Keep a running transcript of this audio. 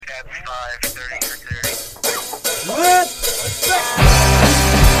30 for 30. What?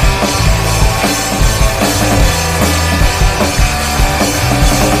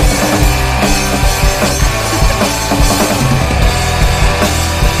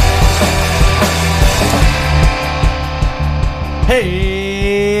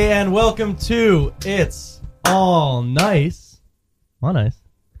 Hey, and welcome to It's All Nice. All nice.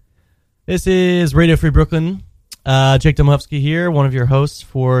 This is Radio Free Brooklyn. Jake Domofsky here, one of your hosts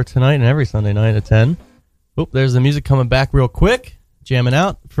for tonight and every Sunday night at 10. Oop, there's the music coming back real quick. Jamming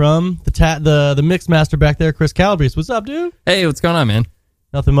out from the mix master back there, Chris Calabrese. What's up, dude? Hey, what's going on, man?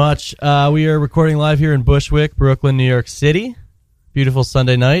 Nothing much. We are recording live here in Bushwick, Brooklyn, New York City. Beautiful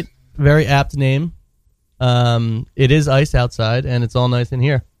Sunday night. Very apt name. It is ice outside, and it's all nice in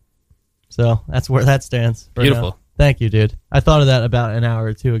here. So that's where that stands. Beautiful. Now. Thank you, dude. I thought of that about an hour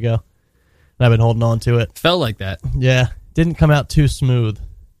or two ago, and I've been holding on to it. Felt like that. Yeah, didn't come out too smooth.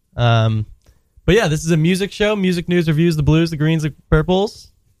 But yeah, this is a music show. Music news, reviews, the blues, the greens, the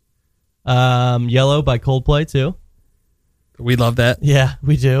purples. Yellow by Coldplay, too. We love that. Yeah,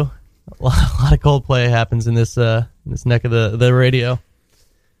 we do. A lot of Coldplay happens in this neck of the radio.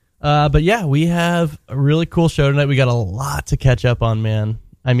 But yeah, we have a really cool show tonight. We got a lot to catch up on, man.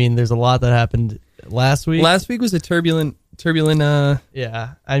 I mean, there's a lot that happened last week. Last week was a turbulent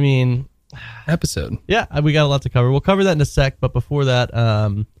yeah, I mean, episode. Yeah, we got a lot to cover. We'll cover that in a sec, but before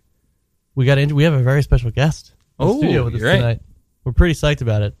that, we have a very special guest in the studio with us tonight. Right. We're pretty psyched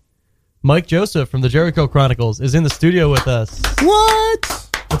about it. Mike Joseph from the Jericho Chronicles is in the studio with us. What?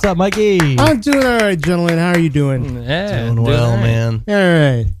 What's up, Mikey? I'm doing all right, gentlemen. How are you doing? Yeah, doing well, man. All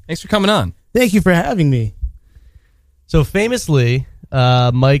right. Thanks for coming on. Thank you for having me. So famously,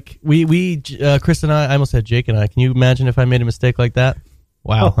 Mike, we Chris and I almost said Jake and I. Can you imagine if I made a mistake like that?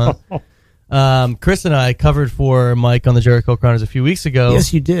 Wow, huh? Chris and I covered for Mike on the Jericho Chronicles a few weeks ago.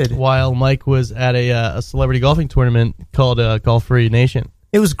 Yes, you did. While Mike was at a celebrity golfing tournament called Golf Free Nation.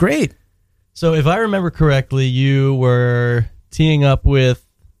 It was great. So if I remember correctly, you were teeing up with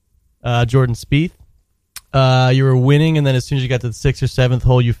Jordan Spieth. You were winning, and then as soon as you got to the 6th or 7th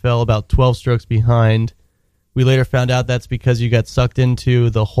hole, you fell about 12 strokes behind. We later found out that's because you got sucked into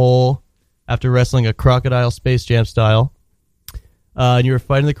the hole after wrestling a crocodile Space Jam style. And you were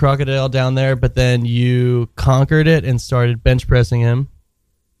fighting the crocodile down there, but then you conquered it and started bench pressing him,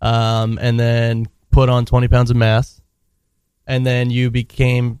 and then put on 20 pounds of mass. And then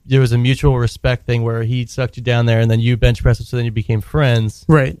there was a mutual respect thing where he sucked you down there, and then you bench pressed him, so then you became friends.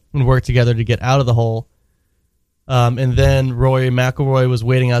 Right. And worked together to get out of the hole. And then Rory McIlroy was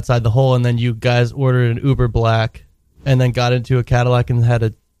waiting outside the hole, and then you guys ordered an Uber Black, and then got into a Cadillac and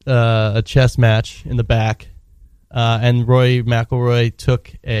had a chess match in the back. And Rory McIlroy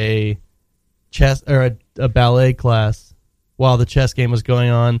took a chess or a ballet class while the chess game was going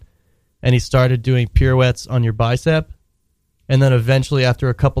on, and he started doing pirouettes on your bicep. And then eventually, after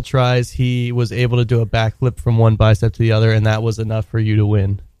a couple tries, he was able to do a backflip from one bicep to the other, and that was enough for you to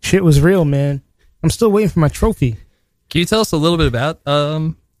win. Shit was real, man. I'm still waiting for my trophy. Can you tell us a little bit about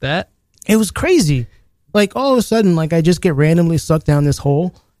that? It was crazy. Like, all of a sudden, like, I just get randomly sucked down this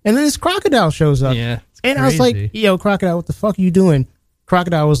hole, and then this crocodile shows up. Yeah. And I was like, yo, crocodile, what the fuck are you doing?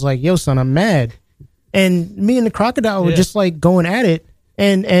 Crocodile was like, yo, son, I'm mad. And me and the crocodile were just, like, going at it,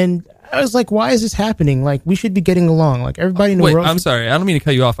 and I was like, why is this happening? Like, we should be getting along. Like, everybody in the world. I'm sorry. I don't mean to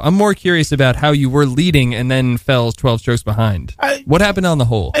cut you off. I'm more curious about how you were leading and then fell 12 strokes behind. What happened on the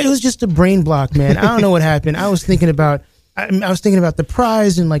hole? It was just a brain block, man. I don't know what happened. I was thinking about the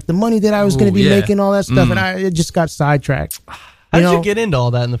prize and, like, the money that I was going to be making, all that stuff, and I just got sidetracked. How did you get into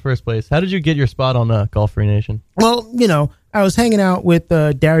all that in the first place? How did you get your spot on Golf Free Nation? Well, I was hanging out with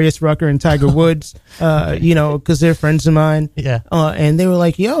Darius Rucker and Tiger Woods, because they're friends of mine. Yeah. And they were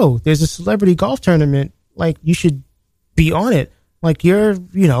like, yo, there's a celebrity golf tournament. Like, you should be on it. Like, you're,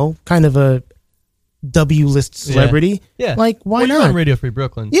 kind of a W-list celebrity. Yeah. Like, why not? You're on Radio Free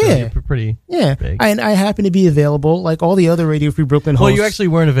Brooklyn. Yeah. So you're pretty big. And I happen to be available, like all the other Radio Free Brooklyn hosts. Well, you actually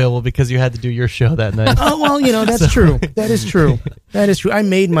weren't available because you had to do your show that night. Oh, well, that's true. That is true. That is true. I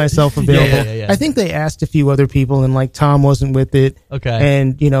made myself available. Yeah. I think they asked a few other people, and, like, Tom wasn't with it. Okay.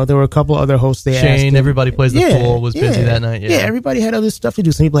 And, there were a couple other hosts they asked. Shane, everybody plays the pool, was busy that night. Yeah, everybody had other stuff to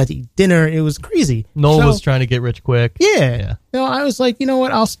do. Some people had to eat dinner. It was crazy. Noel was trying to get rich quick. Yeah. I was like, you know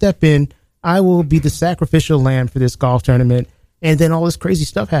what? I'll step in. I will be the sacrificial lamb for this golf tournament. And then all this crazy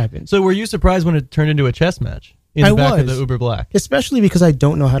stuff happened. So were you surprised when it turned into a chess match in the back of the Uber Black? Especially because I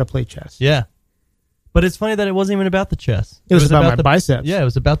don't know how to play chess. Yeah. But it's funny that it wasn't even about the chess. It was about my biceps. Yeah, it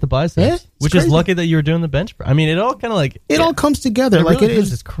was about the biceps. Yeah, which crazy. is lucky that you were doing the bench press. I mean, it all kind of like... It all comes together. It like really it is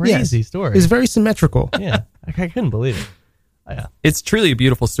this crazy story. It's very symmetrical. Yeah. I couldn't believe it. Yeah. It's truly a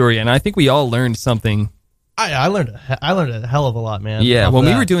beautiful story, and I think we all learned something. I learned a hell of a lot, man. Yeah, off when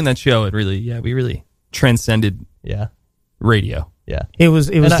we that. were doing that show, we really transcended Yeah. radio. Yeah. It was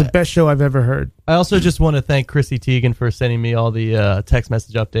And the best show I've ever heard. I also just want to thank Chrissy Teigen for sending me all the text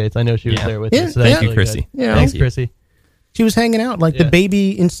message updates. I know she was there with Yeah, you. So Thank that's you, really Chrissy. good. Yeah. Thanks, Thank you. Chrissy. She was hanging out. Like, Yeah. the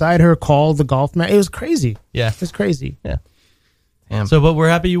baby inside her called the golf match. It was crazy. Yeah. It's crazy. Damn. So, but we're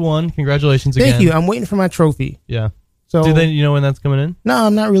happy you won. Congratulations again. Thank you. I'm waiting for my trophy. Yeah. So, Do you know when that's coming in? no,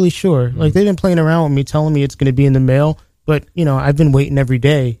 I'm not really sure. Like, they've been playing around with me, telling me it's going to be in the mail. But, I've been waiting every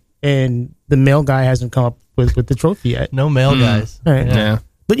day, and the mail guy hasn't come up with the trophy yet. No mail guys. All right. Yeah.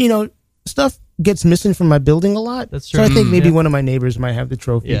 But, stuff gets missing from my building a lot. That's So true. I think maybe Yeah. one of my neighbors might have the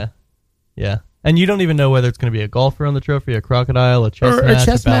trophy. Yeah. Yeah. And you don't even know whether it's going to be a golfer on the trophy, a crocodile, a chess Or match, a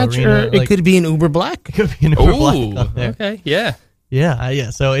chess match, or ballerina, it could be an Uber Black. it could be an Uber Black Ooh, up there. okay, yeah. Yeah.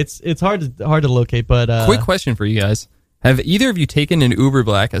 So it's hard to locate, but Quick question for you guys: have either of you taken an Uber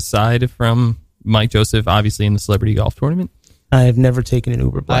Black aside from Mike Joseph, obviously in the celebrity golf tournament? I have never taken an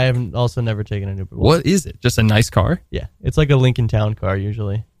Uber Black. I have also never taken an Uber Black. What is it? Just a nice car? Yeah, it's like a Lincoln Town car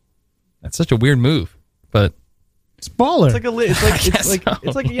usually. That's such a weird move, but It's baller. It's like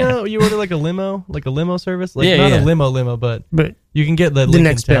it's like you order like a limo service, like not a limo, but but you can get the the Lincoln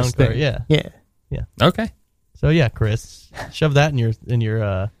next Town best car. thing. Yeah. Yeah. okay. So yeah, Chris, shove that in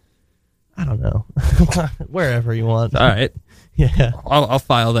your I don't know, wherever you want. All right, Yeah. I'll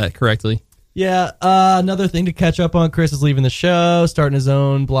file that correctly. Yeah, another thing to catch up on. Chris is leaving the show, starting his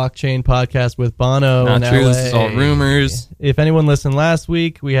own blockchain podcast with Bono Not in true. LA. This is all rumors. If anyone listened last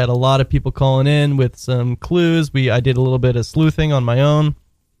week, we had a lot of people calling in with some clues. I did a little bit of sleuthing on my own.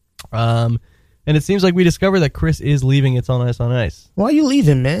 And it seems like we discovered that Chris is leaving It's All Nice on Ice. why are you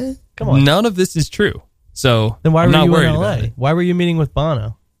leaving, man? Come on. None of this is true. So Then why I'm were not you worried in LA? about it. Why were you meeting with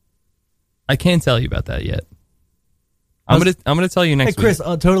Bono? I can't tell you about that yet. I'm gonna tell you next Hey, Chris, week.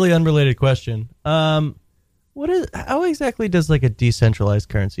 a totally unrelated question. How exactly does like a decentralized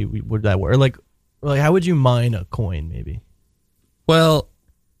currency would that work? Like how would you mine a coin? Maybe. Well,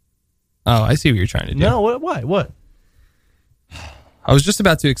 I see what you're trying to do. No. Why? What? I was just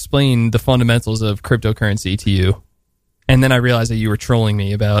about to explain the fundamentals of cryptocurrency to you, and then I realized that you were trolling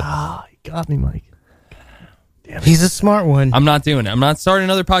me about. You got me, Mike. He's a smart one. I'm not doing it. I'm not starting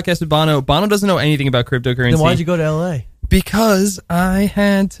another podcast with Bono. Bono doesn't know anything about cryptocurrency. Then why'd you go to LA? Because I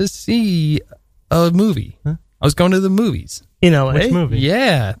had to see a movie. Huh? I was going to the movies. In LA? Which movie?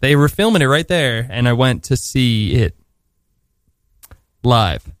 Yeah, they were filming it right there, and I went to see it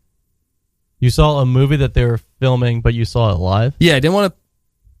live. You saw a movie that they were filming, but you saw it live? Yeah, I didn't want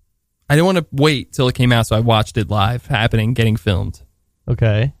to wait till it came out, so I watched it live, happening, getting filmed.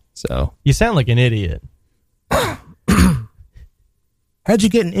 Okay. So You sound like an idiot. How'd you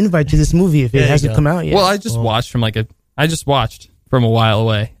get an invite to this movie if There it you hasn't go. come out yet? well, I just watched from a while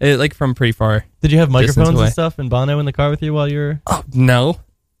away, like from pretty far. Did you have microphones away. and stuff and Bono in the car with you while you were... Oh, no,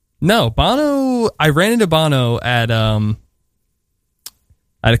 Bono. I ran into Bono at a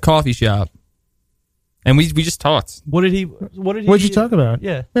coffee shop, and we just talked. What'd you talk about?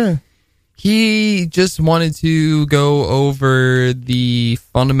 Yeah. He just wanted to go over the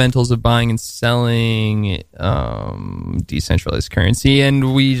fundamentals of buying and selling decentralized currency,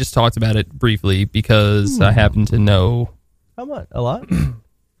 and we just talked about it briefly because I happen to know How much? A lot?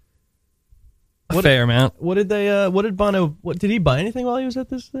 a fair amount. What did Bono... did he buy anything while he was at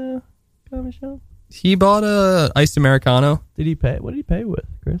this coffee shop? He bought a iced Americano. Did he pay? What did he pay with,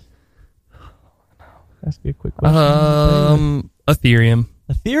 Chris? Ask you a quick question. Ethereum.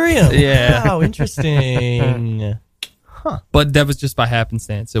 Ethereum. Yeah. Wow, interesting. But that was just by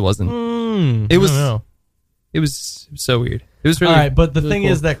happenstance. It wasn't. It was. I don't know. It was so weird. It was really. All right, but the really thing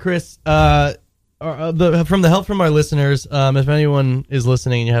cool. is that Chris, from the help from our listeners, if anyone is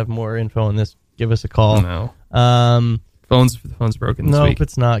listening and you have more info on this, give us a call. No. Phone's Phone's broken this nope, week.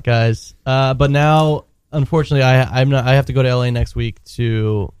 it's not, guys. But now, unfortunately, I have to go to LA next week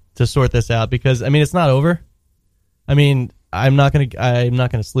to sort this out because it's not over. I'm not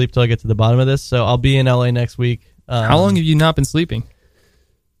gonna sleep till I get to the bottom of this. So I'll be in LA next week. How long have you not been sleeping?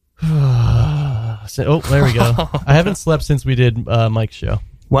 There we go. I haven't slept since we did Mike's show.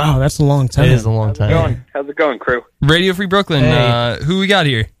 Wow, that's a long time. It is a long time. How's it going, crew? Radio Free Brooklyn. Hey. Who we got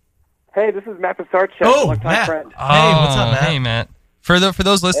here? Hey, this is Matt Passarchet, longtime Matt. friend. Hey, what's up, Matt? Hey, Matt. For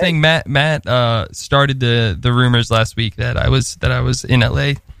those listening, Matt started the rumors last week that I was in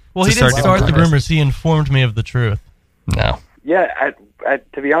LA. Well, to he didn't start the podcast. rumors. He informed me of the truth. No. Yeah,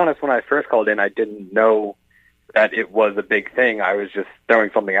 to be honest, when I first called in, I didn't know that it was a big thing. I was just throwing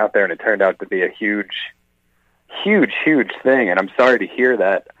something out there, and it turned out to be a huge thing, and I'm sorry to hear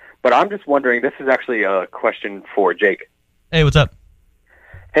that. But I'm just wondering, this is actually a question for Jake. Hey, what's up?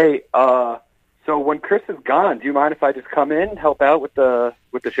 Hey, so when Chris is gone, do you mind if I just come in, help out with the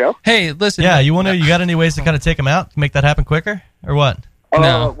show? Hey, listen. Yeah, you got any ways to kind of take him out, make that happen quicker, or what?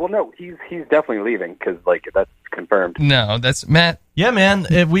 No. Well, no, he's definitely leaving because that's confirmed. No, that's Matt. Yeah, man.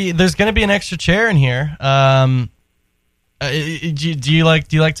 There's going to be an extra chair in here. Do you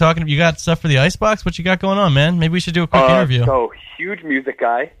like talking? You got stuff for the icebox? What you got going on, man? Maybe we should do a quick interview. So huge music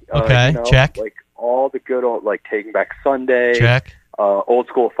guy. Okay, check. Like all the good old like Taking Back Sunday. Check. Old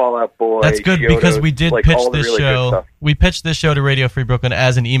school Fall Out Boy. That's good because we did like, pitch all the this really good show. stuff. We pitched this show to Radio Free Brooklyn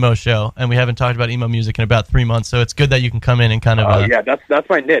as an emo show, and we haven't talked about emo music in about 3 months. So it's good that you can come in and kind of. Yeah, that's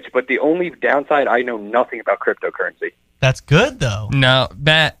my niche. But the only downside, I know nothing about cryptocurrency. That's good though. No,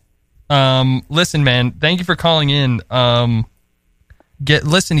 Matt. Listen, man. Thank you for calling in. Get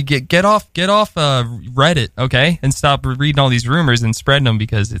off Reddit, okay, and stop reading all these rumors and spreading them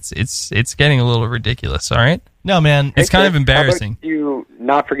because it's getting a little ridiculous. All right. No, man. It's kind of embarrassing. How about you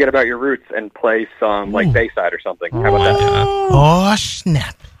not forget about your roots and play some like Bayside or something? How about that? Oh,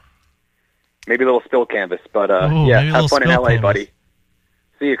 snap. Maybe a little spill canvas, but Ooh, yeah, maybe a have little fun in spill LA, canvas. buddy.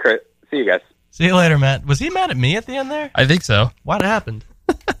 See you, Chris. See you guys. See you later, Matt. Was he mad at me at the end there? I think so. What happened?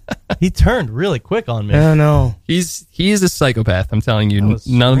 He turned really quick on me. I don't know. He is a psychopath. I'm telling you,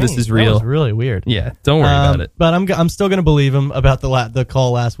 none of this is That real. was really weird. Yeah, don't worry about it. But I'm still going to believe him about the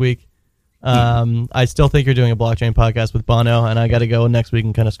call last week. I still think you're doing a blockchain podcast with Bono, and I got to go next week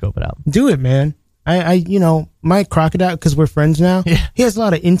and kind of scope it out. Do it, man. I my crocodile, because we're friends now. Yeah. He has a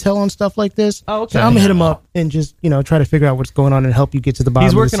lot of intel on stuff like this. Oh, okay. So I'm gonna hit him up and just try to figure out what's going on and help you get to the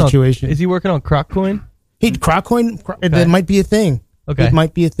bottom of the situation. Is he working on Croccoin? That might be a thing. Okay. It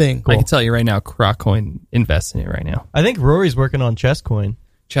might be a thing. I can tell you right now, Croccoin invest in it right now. I think Rory's working on Chesscoin.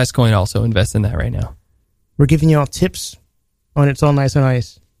 Chesscoin also invest in that right now. We're giving you all tips on It's All Nice on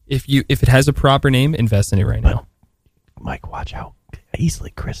Ice. If it has a proper name, invest in it right now. Mike, watch out.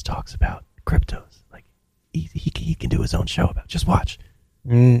 Easily Chris talks about cryptos. Like he can do his own show about. Just watch.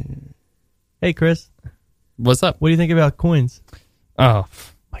 Hey, Chris. What's up? What do you think about coins? Oh,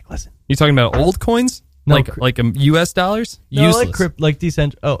 Mike, listen. you talking about old coins? No, like US dollars? No, Useless. like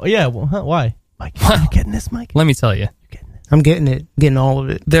decent. Oh, yeah. Well, why? Mike, you getting this, Mike? Let me tell you. You getting this? I'm getting it. Getting all of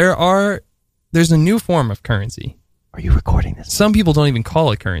it. There's a new form of currency. Are you recording this? Some people don't even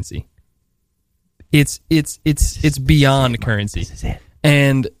call it currency. It's beyond currency. This is it.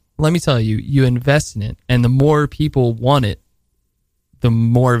 And let me tell you, you invest in it, and the more people want it, the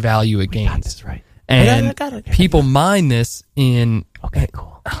more value it gains. Got this right. And I got it. people mine this in. Okay,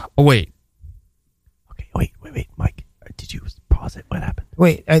 cool. Oh wait, Okay, wait, Mike. Did you pause it? What happened?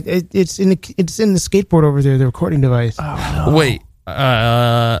 Wait, it's in the skateboard over there, the recording device. Oh, no. wait.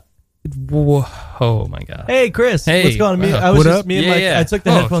 Whoa, oh my god. Hey, Chris. Hey, What's going on? wow. I was What just up? me and Yeah, Mike. yeah. I took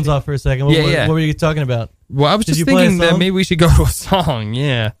the Oh, headphones off for a second. What, Yeah. what were you talking about? Well, I was Did just you play a thinking that song? maybe we should go to a song.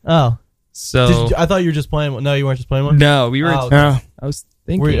 Yeah. Oh, So I thought you were just playing one. No, you weren't just playing one. no, we were. Oh, okay. I was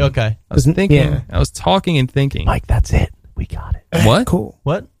thinking. Okay, I was thinking. Yeah. I was talking and thinking. Mike. That's it. We got it. What? Cool.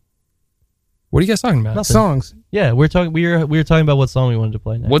 What? What are you guys talking about? Nothing. Songs. Yeah, we're talking. We were talking about what song we wanted to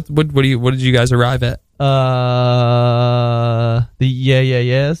play next. What did you guys arrive at? The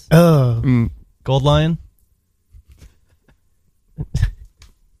yes. Oh. Gold Lion.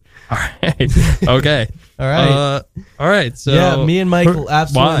 All right. Okay. All right. All right. So yeah, me and Mike will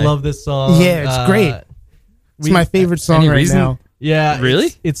absolutely Why? love this song. Yeah, it's great. It's my favorite song any right reason? now. Yeah,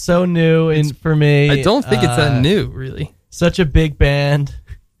 Really? It's so new and for me. I don't think it's that new, really. Such a big band,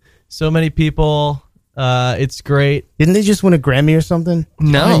 so many people. It's great. Didn't they just win a Grammy or something?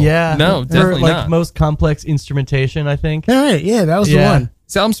 No. Yeah, No, for, definitely like not. most complex instrumentation. I think. All right, yeah, that was Yeah. the one.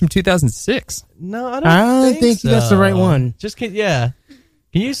 This album's from 2006. No, I don't. I don't think so. that's the right one. Just yeah.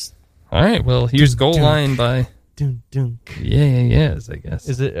 Can you? All right. Well, here's Gold Line by Dun. Yes, I guess.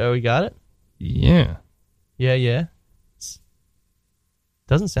 Is it? Oh, we got it. Yeah. Yeah.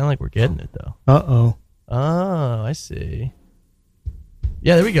 Doesn't sound like we're getting it though. Uh-oh. Oh, I see.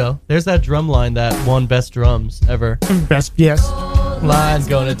 Yeah, there we go. There's that drum line that won best drums ever. Best, yes. Line's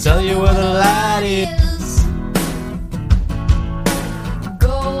gonna tell you where the light is.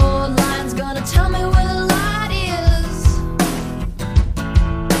 Gold line's gonna tell me where the light is.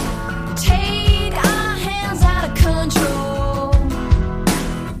 Take our hands out of control.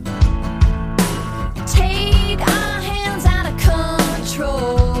 Take our hands out of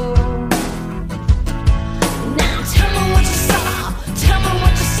control. Now tell me what you saw. Tell me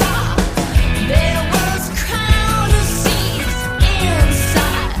what you saw. There was a crowd of seas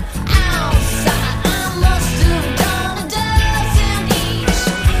inside, outside. I must have done a dozen each.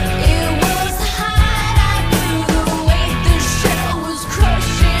 It was the high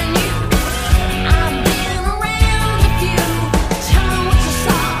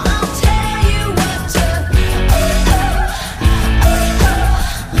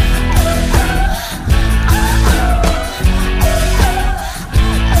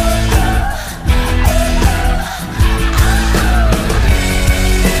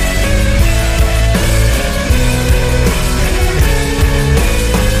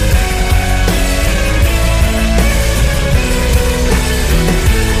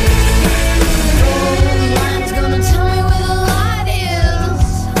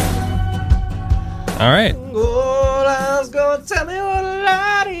All right.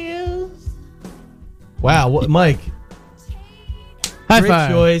 Wow, Mike. High Great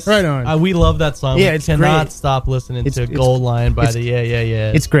five. choice. Right on. We love that song. Yeah, We it's cannot great. stop listening It's- to it's- Gold Line by it's- the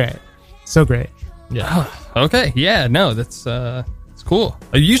Yeah. It's great. So great. Yeah. Okay. Yeah. No, that's it's cool.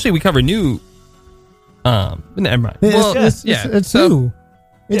 Usually we cover new. Never mind. Well, It's so- new.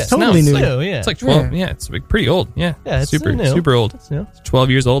 It's Yeah, totally it's new. new. Yeah. It's like 12. Yeah, it's like pretty old. Yeah. Yeah, it's super, new. super old. It's new. It's 12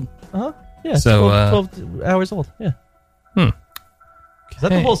 years old. Yeah. So, 12 hours old. Yeah. Hmm. Is that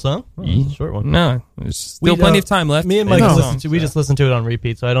the Okay. whole song? Oh, it's a short one. No, there's still We, plenty of time left. Me and in Mike the listen song, to. We so. just listen to it on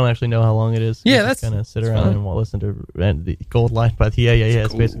repeat, so I don't actually know how long it is. Yeah, We just that's- kind of sit that's around fine. and listen to the Gold Line by the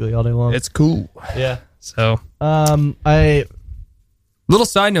It's basically all day long. It's cool. Yeah. So, I little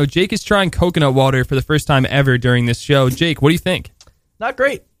side note: Jake is trying coconut water for the first time ever during this show. Jake, what do you think? not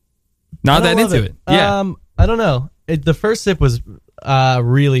great. Not I that don't love into it. Yeah. I don't know. The first sip was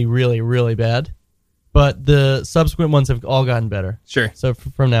really, really, really bad, but the subsequent ones have all gotten better. Sure. So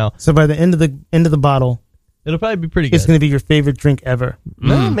from now, So by the end of the bottle, it'll probably be pretty good. it's going to be your favorite drink ever.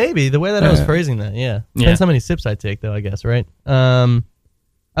 No, maybe the way that I was Yeah. phrasing that. Yeah. Yeah. Depends how many sips I take, though. I guess right.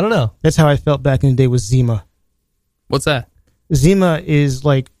 I don't know. That's how I felt back in the day with Zima. What's that? Zima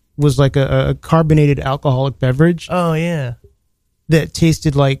was like a carbonated alcoholic beverage Oh yeah. that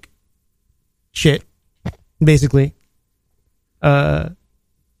tasted like shit, basically.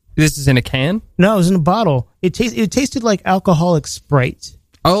 This is in a can. No, it was in a bottle. It tasted like alcoholic Sprite,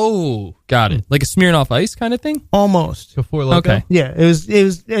 Oh, got it. Like a Smirnoff Ice kind of thing. almost. Before Loco. Okay. Yeah,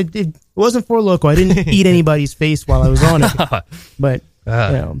 it wasn't for Loco. I didn't eat anybody's face while I was on it, but you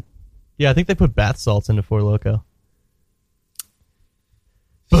know, Yeah, I think they put bath salts into Four Loco.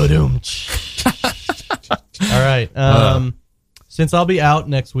 Boom. All right. Since I'll be out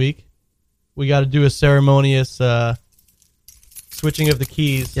next week, we got to do a ceremonious switching of the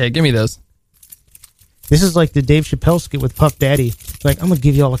keys. Yeah, give me those. this is like the Dave Chappelle skit with Puff Daddy. Like, I'm gonna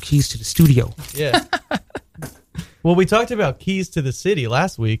give you all the keys to the studio. Yeah. Well, we talked about keys to the city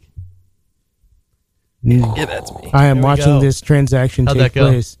last week. Yeah, that's me. I am There we watching go. this transaction How'd take that go?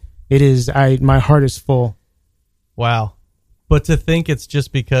 place. It is. My heart is full. Wow. But to think it's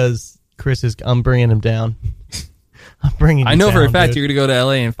just because I'm bringing him down. I'm bringing you I know down, for a fact dude. you're going to go to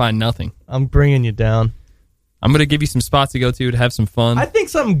LA and find nothing. I'm bringing you down. I'm going to give you some spots to go to have some fun. I think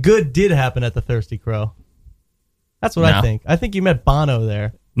something good did happen at the Thirsty Crow. That's what I No. think. I think you met Bono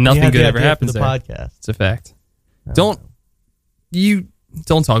there. Nothing You had good the ever idea for happens the there. podcast. It's a fact. Don't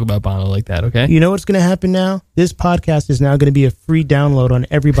talk about Bono like that, okay? You know what's going to happen now? This podcast is now going to be a free download on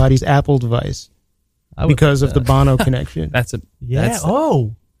everybody's Apple device I would because like of the that. Bono connection. That's it. Yeah. That's,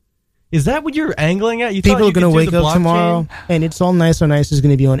 Oh. Is that what you're angling at? You People thought are you going to could do wake the up tomorrow, blockchain? and It's All Nice on Ice is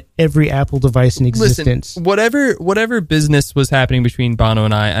going to be on every Apple device in existence. Listen, whatever business was happening between Bono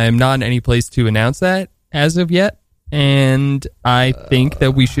and I am not in any place to announce that as of yet, and I think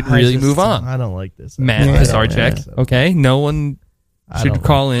that we should really move on. I don't like this. Matt Yeah, Pisarczyk, okay? No one I should don't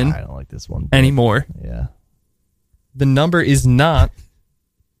call like- in I don't like this one anymore. Yeah. The number is not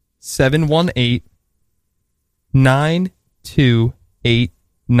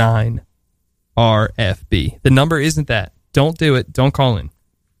 718-9289 RFB. The number isn't that. Don't do it. Don't call in.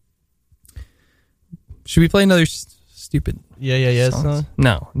 Should we play another stupid Yeah. songs? Song.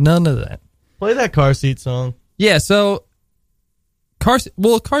 No, none of that. Play that car seat song. Yeah, so Car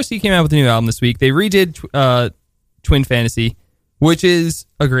Seat came out with a new album this week. They redid Twin Fantasy, which is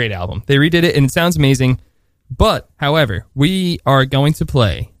a great album. They redid it and it sounds amazing. But, however, we are going to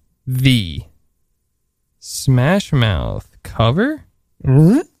play the Smash Mouth cover.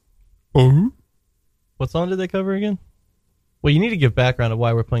 Mhm. What song did they cover again? Well, you need to give background of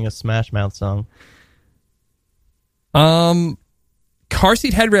why we're playing a Smash Mouth song. Car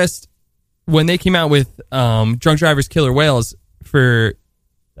Seat Headrest, when they came out with Drunk Drivers Killer Whales for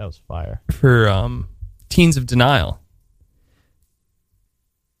That was fire. Teens of Denial,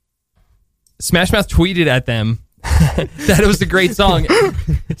 Smash Mouth tweeted at them that it was a great song.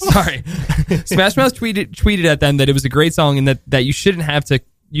 Sorry, Smash Mouth tweeted at them that it was a great song and that you shouldn't have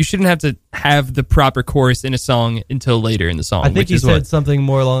to have the proper chorus in a song until later in the song. I think which he is said what, something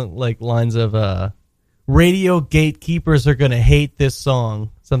more along like lines of radio gatekeepers are going to hate this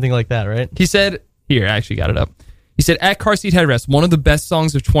song. Something like that, right? he said. Here, I actually got it up. He said, at Car Seat Headrest, one of the best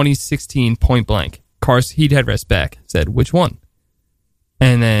songs of 2016, point blank. Car Seat Headrest back said, which one?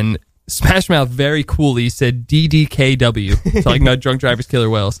 And then Smash Mouth very coolly said DDKW, talking about Drunk Drivers Killer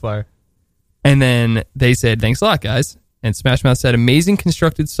Whales. Fire. And then they said, thanks a lot, guys. And Smash Mouth said, amazing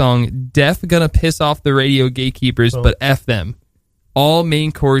constructed song, def gonna piss off the radio gatekeepers, but F them. All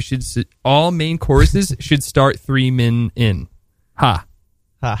main choruses should start 3 min in. Ha.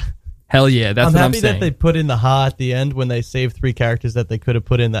 Ha. Hell yeah, that's I'm what I'm happy saying. that they put in the ha at the end when they saved 3 characters that they could have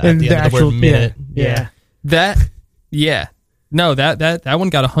put in at And the end of the actual- word minute. Yeah. No, that one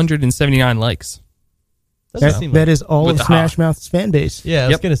got 179 likes. Doesn't seem That like- is all With of the Smash Mouth's fan base. Yeah, I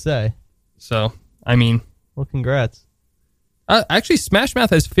was Yep. gonna say. So, I mean, Well, congrats. actually, Smash Mouth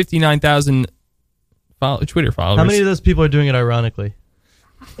has 59,000 Twitter followers. How many of those people are doing it ironically?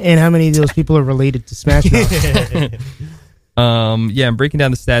 And how many of those people are related to Smash Mouth? Yeah, I'm breaking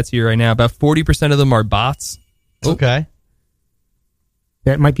down the stats here right now. About 40% of them are bots. Okay.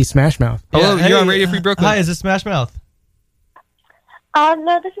 That might be Smash Mouth. Hello, Yeah, you're hey, on Radio Free Brooklyn. Hi, is this Smash Mouth?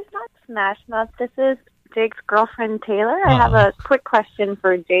 No, this is not Smash Mouth. This is Jake's girlfriend, Taylor. I have a quick question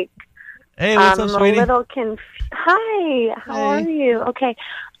for Jake. Hey, what's up, I'm sweetie? a little Hi, how Hey. are you? Okay.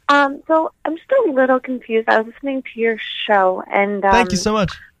 So I'm just a little confused. I was listening to your show, and Thank you so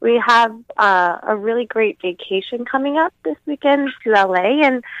much. we have a really great vacation coming up this weekend to LA,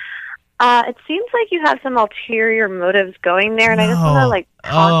 and it seems like you have some ulterior motives going there, and I just want No. to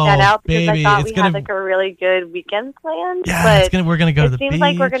talk that Oh, out because baby, I thought it's we gonna- had a really good weekend planned. Yeah, but we're gonna go to the it seems beach.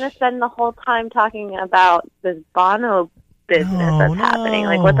 like we're going to spend the whole time talking about this Bono business that's happening.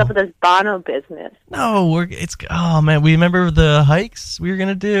 Like, what's up with this Bono business? No, oh man, we remember the hikes we were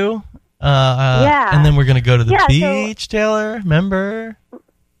gonna do. Yeah. And then we're gonna go to the Yeah, so- beach, Taylor. Remember?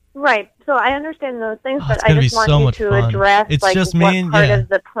 Right. So I understand those things, Oh, but it's I gonna just be want so you much to fun. address It's like just what me and- part yeah. of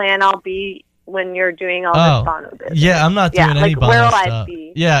the plan I'll be when you're doing all Oh, this Bono business. yeah, I'm not doing any like, Bono where will stuff. I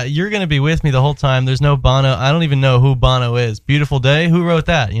be? Yeah, you're gonna be with me the whole time. There's no Bono. I don't even know who Bono is. Beautiful Day. Who wrote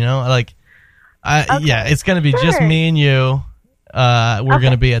that? You know, like, yeah, it's gonna be just Sure. me and you. We're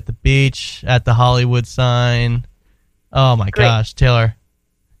gonna be at the beach at the Hollywood sign. Oh my Great. gosh, Taylor.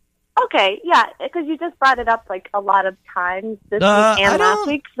 Okay, yeah, because you just brought it up like a lot of times this week I and last don't-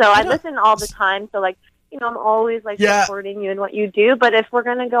 week. So I don't- listen all the time. So like, I'm always like Yeah. supporting you and what you do. But if we're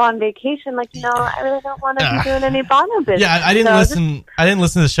gonna go on vacation, like, I really don't want to be doing any Bono business. Yeah, I didn't So listen. I didn't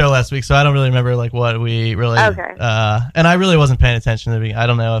listen to the show last week, so I don't really remember like what we really. Okay. And I really wasn't paying attention to the beginning. I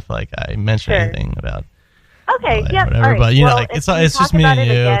don't know if like I mentioned Sure. anything about. Okay, whatever, yeah, whatever, all right. but, you know, well, like, if it's we just talk me about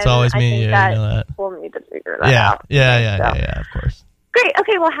and it you. again, It's always I me and think you, you that know that. we'll need to figure that Yeah, out. yeah, of course. Great.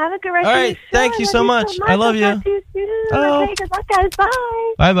 Okay, well, have a good rest All of right, your show. thank you so much. I love you. I'll talk to you soon. Oh. Okay, good luck, guys.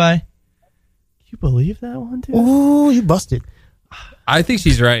 Bye. Bye bye. Can you believe that one, dude? Ooh, you busted. I think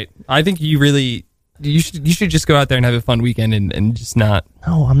she's right. I think you should just go out there and have a fun weekend and just not.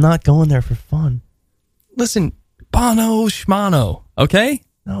 No, I'm not going there for fun. Listen, Bono Schmano, okay?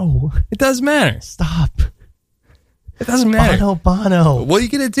 No, It doesn't matter. stop. It doesn't matter. Bono. What are you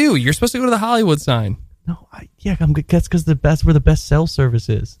going to do? You're supposed to go to the Hollywood sign. No, I'm good. That's because that's where the best cell service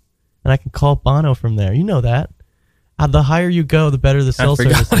is, and I can call Bono from there. You know that. The higher you go, the better the cell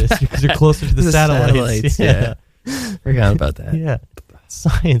forgot service is because you're closer to the satellites. yeah. Forgot about that. Yeah.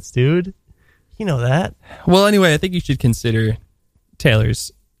 Science, dude. You know that. Well, anyway, I think you should consider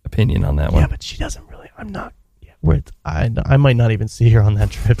Taylor's opinion on that one. Yeah, but she doesn't really. I'm not. Yeah, I might not even see her on that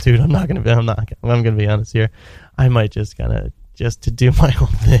trip, dude. I'm gonna be honest here. I might just to do my own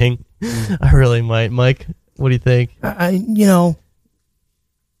thing. I really might. Mike, what do you think?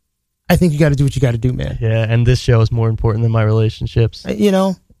 I think you got to do what you got to do, man. Yeah, and this show is more important than my relationships.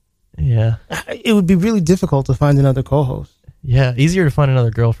 Yeah. It would be really difficult to find another co-host. Yeah, easier to find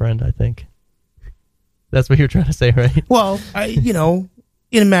another girlfriend, I think. That's what you're trying to say, right? Well,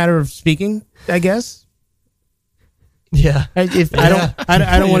 in a matter of speaking, I guess. Yeah. I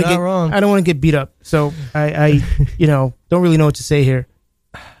don't want to get wrong. I don't want to get beat up. So I don't really know what to say here.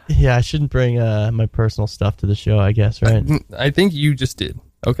 Yeah, I shouldn't bring my personal stuff to the show, I guess, right? I think you just did.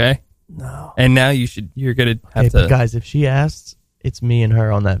 Okay. No. And now you're going to have Hey, to. but guys, if she asks, it's me and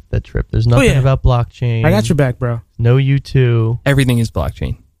her on that trip. There's nothing yeah. about blockchain. I got your back, bro. No you two. Everything is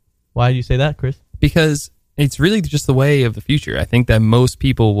blockchain. Why do you say that, Chris? Because it's really just the way of the future. I think that most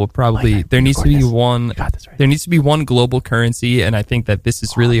people will probably Mike, there needs to be one got this right. there needs to be one global currency, and I think that this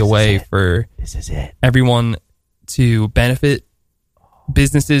is really a way for This is it. everyone to benefit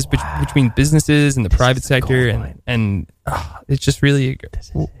businesses between businesses and the private is the sector, gold mine. and it's just really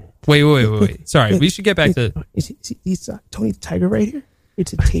This is it. wait. Sorry, we should get back to Is Tony the Tiger right here?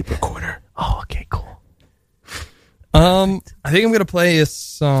 It's a tape recorder. Oh, okay, cool. I think I'm gonna play a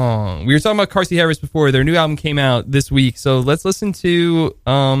song. We were talking about Carsey Harris before. Their new album came out this week, so let's listen to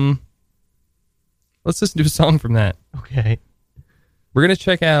a song from that. Okay. We're gonna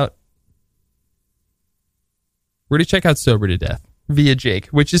check out Sober to Death via Jake,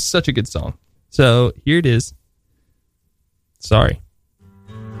 which is such a good song. So here it is. Sorry.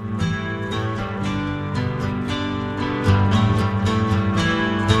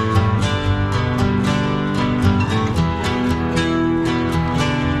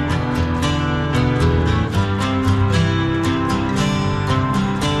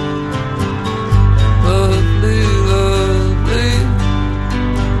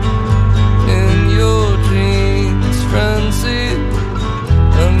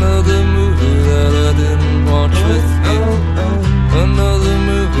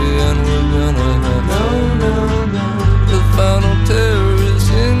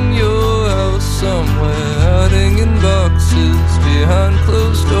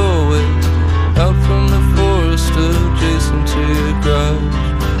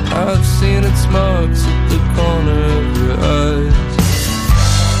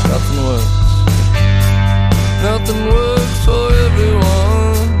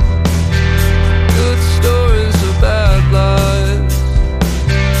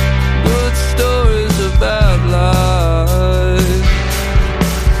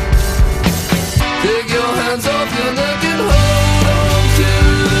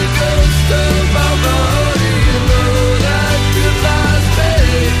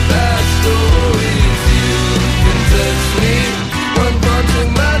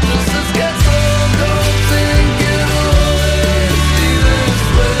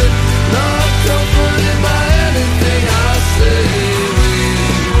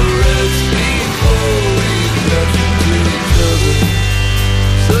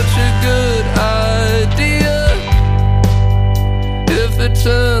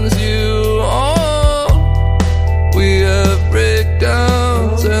 turns you on. We have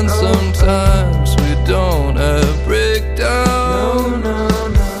breakdowns, and sometimes we don't have breakdowns.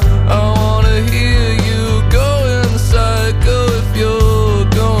 I wanna hear you going psycho. If you're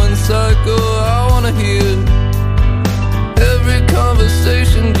going psycho, I wanna hear every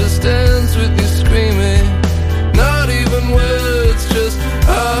conversation just ends with you screaming. Not even words, just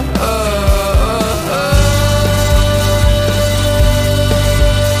ah, ah, ah, ah.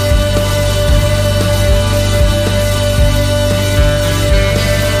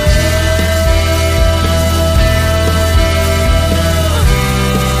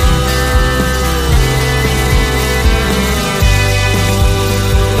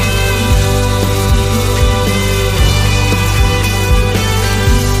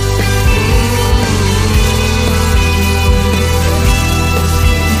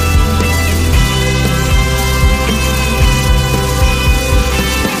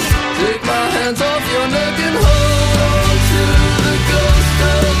 Take my hands off your neck and hold on to the ghost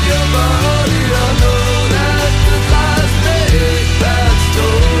of your body. I know that goodbyes make bad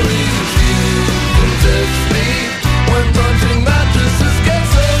stories. You can text me when punching mattresses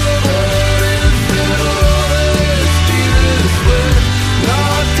gets old. What if it'll always be this way?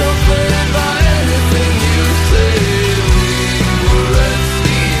 Not comforted by anything you say. We were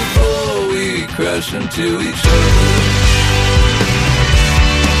ready before we crash into each other.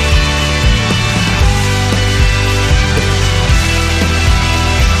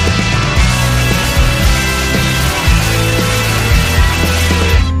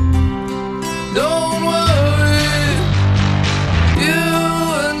 Don't worry, you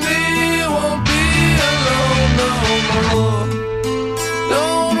and me won't be alone no more.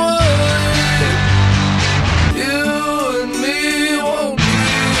 Don't worry, you and me won't be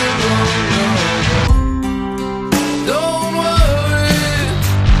alone no more. Don't worry,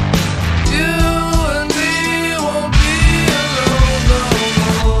 you and me won't be alone no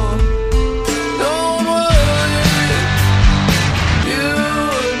more. Don't worry, you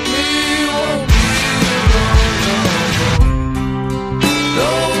and me won't be alone no more.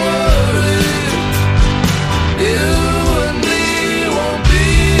 Don't worry, you and me won't be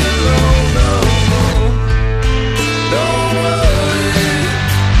alone no more. Don't worry,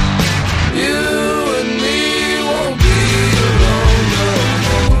 you and me won't be alone no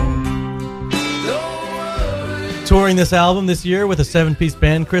more. Don't worry. Touring this album this year with a 7-piece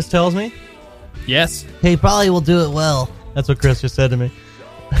band, Chris tells me. Yes. He probably will do it well. That's what Chris just said to me.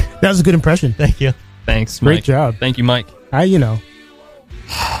 That was a good impression. Thank you. Thanks, Great Mike. job. Thank you, Mike. You know.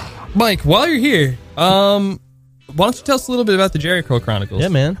 Mike, while you're here, why don't you tell us a little bit about the Jericho Chronicles? Yeah,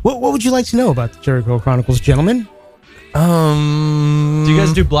 man. What would you like to know about the Jericho Chronicles, gentlemen? Do you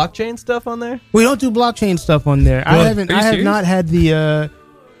guys do blockchain stuff on there? We don't do blockchain stuff on there. Well, I are you have serious? not had the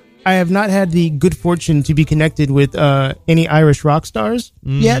I have not had the good fortune to be connected with any Irish rock stars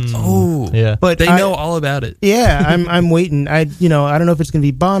yet. Oh, Yeah. But they I- know all about it. Yeah, I'm waiting. I don't know if it's going to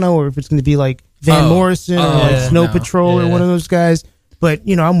be Bono or if it's going to be like Van Oh. Morrison or Oh, like yeah. Snow No. Patrol or Yeah. one of those guys. But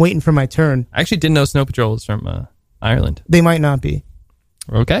I'm waiting for my turn. I actually didn't know Snow Patrol was from Ireland. They might not be.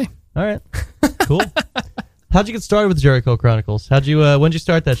 Okay. All right. Cool. How'd you get started with the Jericho Chronicles? When'd you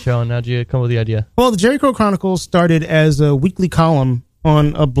start that show, and how'd you come up with the idea? Well, the Jericho Chronicles started as a weekly column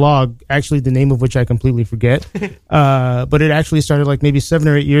on a blog, actually the name of which I completely forget. But it actually started like maybe 7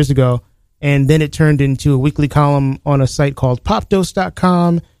 or 8 years ago. And then it turned into a weekly column on a site called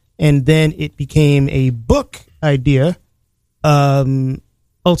popdose.com. And then it became a book idea,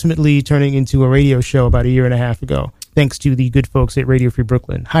 ultimately turning into a radio show about 1.5 years ago, thanks to the good folks at Radio Free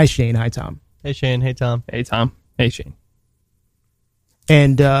Brooklyn. Hi, Shane. Hi, Tom. Hey, Shane. Hey, Tom. Hey, Tom. Hey, Shane.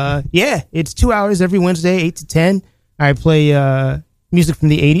 And it's 2 hours every Wednesday, 8 to 10. I play music from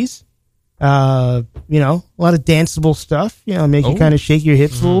the 80s. A lot of danceable stuff. Make you kind of shake your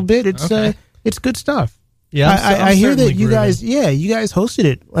hips a little bit. It's good stuff. Yeah, I hear that you grooving. guys hosted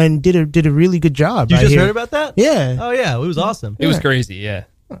it and did a really good job. You I just hear. heard about that? Yeah. Oh, yeah. It was awesome. It was crazy, yeah.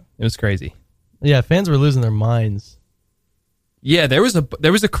 It was crazy. Yeah, fans were losing their minds. Yeah, there was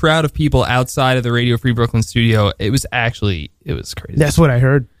a crowd of people outside of the Radio Free Brooklyn studio. It was crazy. That's what I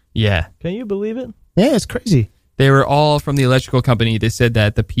heard. Yeah. Can you believe it? Yeah, it's crazy. They were all from the electrical company. They said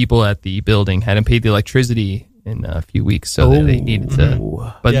that the people at the building hadn't paid the electricity in a few weeks, so they needed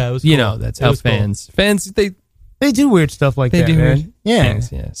to. But Yeah, it was you cool. know, that's It how was cool. fans They do weird stuff like they that, do man. weird Yeah.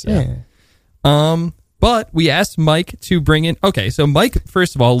 things. Yeah, so. Yeah. But we asked Mike to bring in. Okay, so Mike,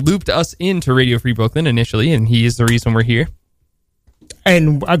 first of all, looped us into Radio Free Brooklyn initially, and he is the reason we're here.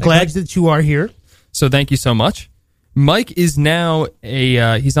 And I'm glad that you are here. So thank you so much. Mike is now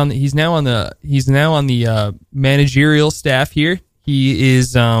he's now on the managerial staff here. He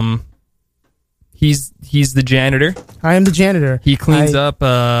is he's the janitor. I am the janitor. He cleans up.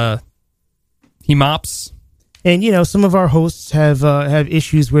 He mops. And some of our hosts have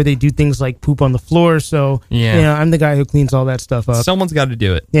issues where they do things like poop on the floor. So I'm the guy who cleans all that stuff up. Someone's got to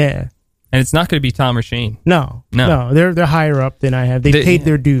do it. Yeah. And it's not going to be Tom or Shane. No. They're higher up than I have. They paid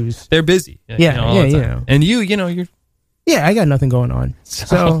their dues. They're busy. Yeah. And you're. Yeah, I got nothing going on.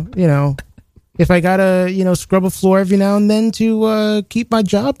 So if I gotta scrub a floor every now and then to keep my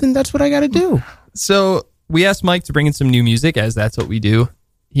job, then that's what I gotta do. So we asked Mike to bring in some new music, as that's what we do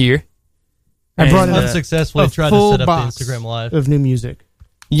here. I brought in unsuccessfully tried to set up the Instagram Live of new music.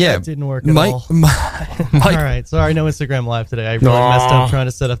 Yeah, it didn't work at all. Mike, all right, sorry, no Instagram Live today. I really messed up trying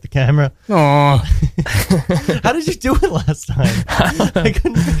to set up the camera. Aww. How did you do it last time? I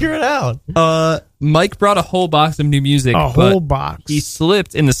couldn't figure it out. Mike brought a whole box of new music. A whole box. He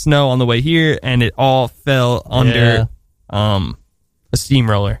slipped in the snow on the way here, and it all fell under a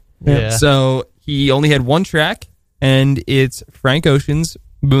steamroller. Yeah. So he only had one track, and it's Frank Ocean's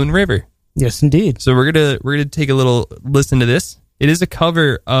 "Moon River." Yes, indeed. So we're gonna take a little listen to this. It is a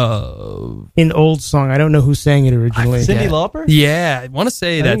cover of an old song. I don't know who sang it originally. Cyndi Lauper? Yeah, I want to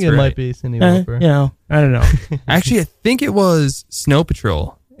say I that's think it right. might be Cyndi Lauper. I don't know. Actually, I think it was Snow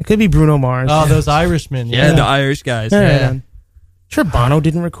Patrol. It could be Bruno Mars. Oh, those Irishmen. Yeah, the Irish guys. Yeah. Sure, Bono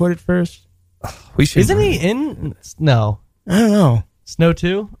didn't record it first. We should. Isn't he in? No. I don't know. Snow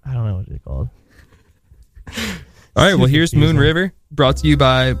 2? I don't know what it's called. All right, well, here's Moon River, brought to you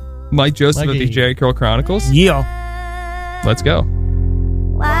by Mike Joseph of the Jerry Curl Chronicles. Yeah. Let's go.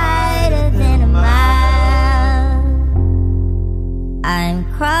 Wider than a mile, I'm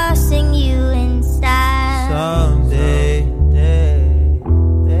crossing you in style. Someday,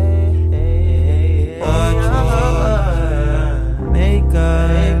 make up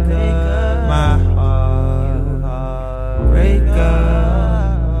my heart, break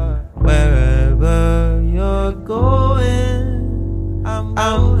up wherever you're going. I'm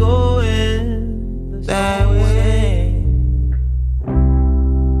going that way.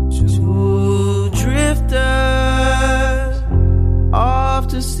 Two drifters off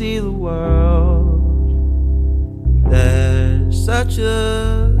to see the world. There's such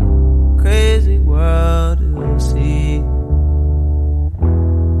a crazy world to see.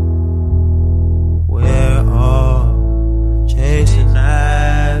 We're all chasing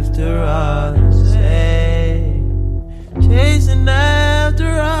after our say, chasing after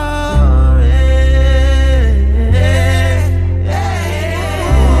our river,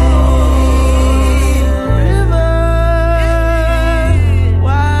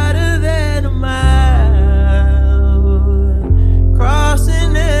 wider than a mile,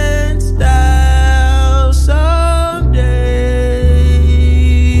 crossing in style someday.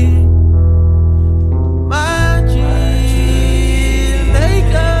 My dream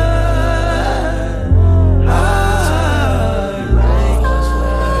maker,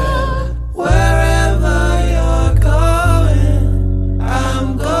 wherever you're going,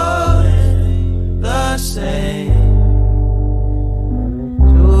 I'm going the same.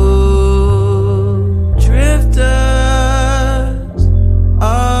 Two drifters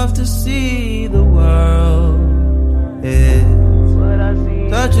off to see the world. It's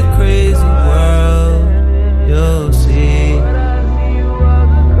such a crazy world you'll see.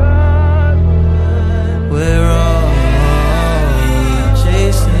 We're all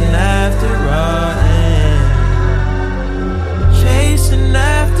chasing after our end, chasing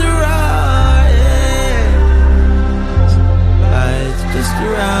after our end. Life's just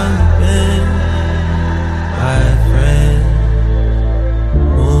around the bend, my friend.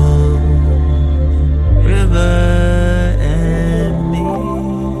 Moon, river, and me.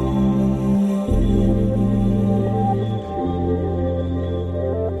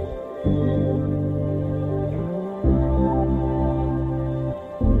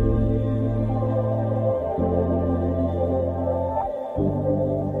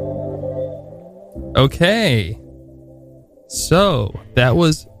 Okay. So that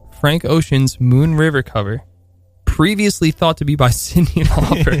was Frank Ocean's Moon River cover, previously thought to be by Cyndi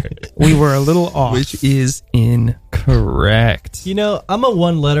Lauper, We were a little off. which is incorrect. You know, I'm a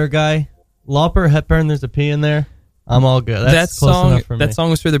one-letter guy. Lauper, Hepburn, there's a P in there. I'm all good. That's close enough for me. That song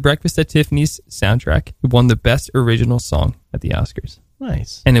was for the Breakfast at Tiffany's soundtrack. It won the Best Original Song at the Oscars.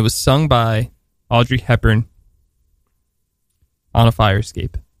 Nice. And it was sung by Audrey Hepburn on a fire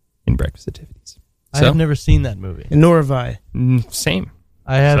escape in Breakfast at Tiffany's. I have never seen that movie. Nor have I. Same.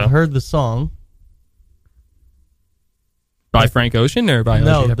 I have So. heard the song. By Frank Ocean or by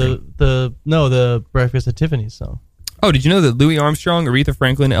No, Audrey Hepburn? the Breakfast at Tiffany's song. Oh, did you know that Louis Armstrong, Aretha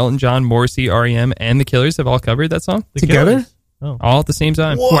Franklin, Elton John, Morrissey, R.E.M., and The Killers have all covered that song? The Together? Killers. Oh. All at the same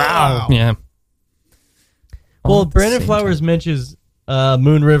time. Wow. Yeah. All Well, at the Brandon same Flowers time. mentions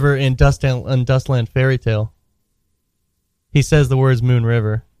Moon River in Dustland Fairy Tale. He says the words Moon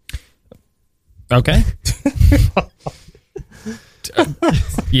River. Okay.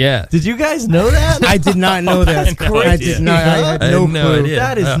 Yeah. Did you guys know that? I did not know that. No I idea. did not. I had I no had no clue. idea.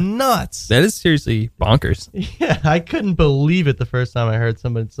 That is Yeah. nuts. That is seriously bonkers. Yeah, I couldn't believe it the first time I heard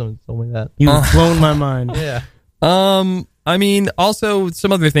someone told me that. You've blown my mind. Yeah. I mean, also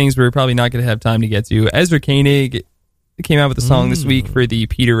some other things we're probably not going to have time to get to. Ezra Koenig came out with a song this week for the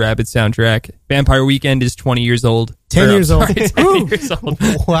Peter Rabbit soundtrack. Vampire Weekend is 20 years old. 10 Or, years I'm old. sorry, 10 years old.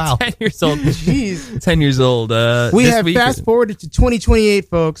 Wow. 10 years old. Jeez. 10 years old. We this have week- fast forwarded to 2028,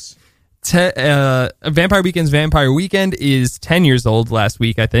 folks. Vampire Weekend's Vampire Weekend is 10 years old last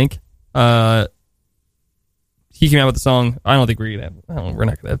week, I think. He came out with the song. I don't think we're going to have. We're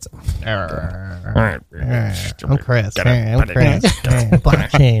not going to have. I'm Chris. I'm Chris.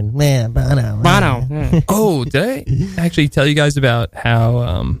 Blockchain. Man, Bono. Bono. Oh, did I actually tell you guys about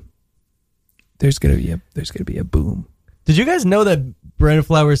how there's gonna be a boom? Did you guys know that Brandon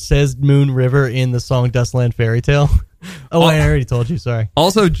Flowers says Moon River in the song Dustland Fairy Tale? Oh, I already told you. Sorry.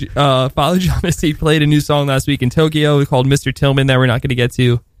 Also, Father John Misty played a new song last week in Tokyo called Mr. Tillman that we're not going to get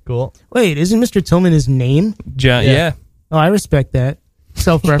to. Cool. Wait, isn't Mr. Tillman his name? Yeah. Oh, I respect that.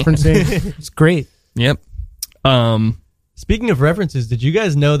 Self-referencing. It's great. Yep. Speaking of references, did you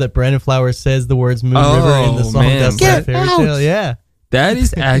guys know that Brandon Flowers says the words Moon Oh, River in the song man. Dustland Get Fairy out. Tale? Yeah. That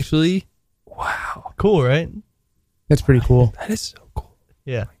is actually wow. Cool, right? That's pretty cool. That is so cool.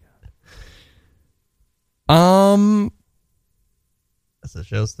 Yeah. That's a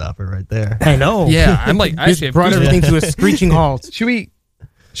showstopper right there. I know. Yeah, I'm like I Just actually brought have- everything to a screeching halt. Should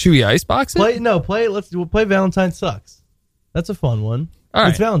we icebox it? We'll play Valentine Sucks. That's a fun one. All right.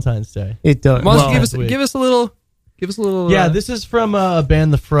 It's Valentine's Day. It does. Why don't you Well, give us a little. Yeah, this is from a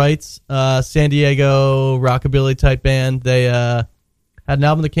band, The Frights, San Diego rockabilly type band. They had an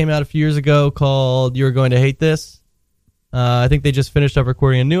album that came out a few years ago called "You're Going to Hate This." I think they just finished up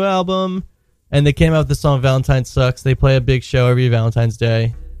recording a new album, and they came out with the song "Valentine Sucks." They play a big show every Valentine's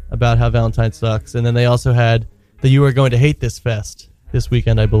Day about how Valentine sucks, and then they also had the "You Are Going to Hate This" fest this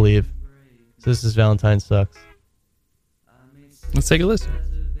weekend, I believe. So this is Valentine Sucks. Let's take a listen.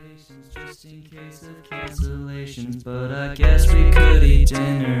 Just in case of cancellations, but I guess we could eat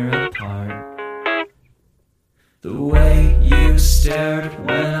dinner apart. The way you stared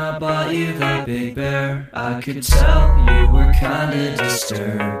when I bought you that big bear, I could tell you were kinda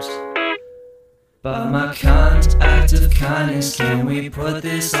disturbed by my kind act of kindness. Can we put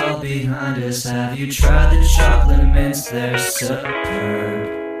this all behind us? Have you tried the chocolate mints? They're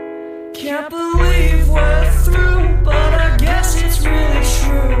superb. Can't believe we're through, but I guess it's really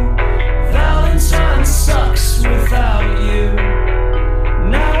true. Valentine sucks without you.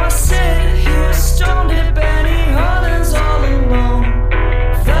 Now I sit here stoned at Benny Holland's all alone.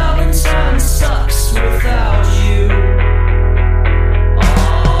 Valentine sucks without you.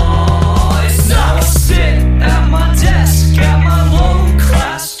 Oh, now I sit at my desk at my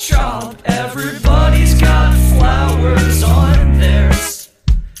low-class job. Everybody's got flowers on theirs,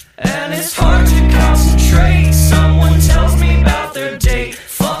 and it's hard to concentrate. Someone tells me about their date.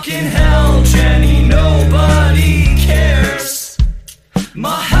 Fucking hell, Jenny, nobody cares.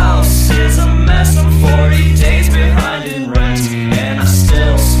 My house is a mess. I'm 40 days behind in rent, and I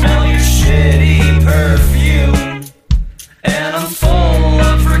still smell your shitty perfume. And I'm full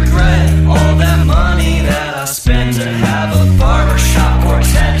of regret. All that money that I spent to have a barbershop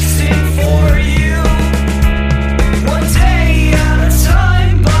quartet sing for you. One day at a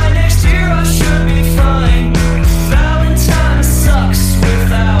time, by next year I should be fine. Valentine sucks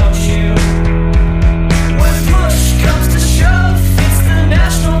without you. When push comes to shove, it's the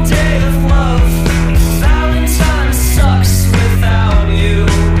National Day of Love. Valentine sucks without you.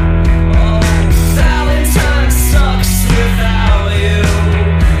 Oh, Valentine sucks without you.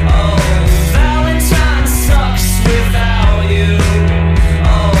 Oh, Valentine sucks without you.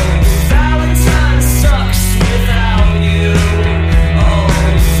 Oh, Valentine sucks without you. Oh,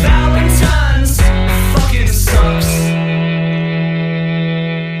 Valentine's fucking sucks.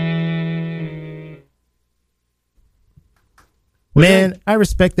 Man, I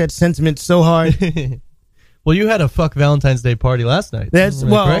respect that sentiment so hard. Well, you had a fuck Valentine's Day party last night. That's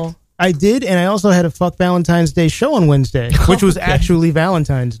Am I correct? well, I did, and I also had a fuck Valentine's Day show on Wednesday, which was actually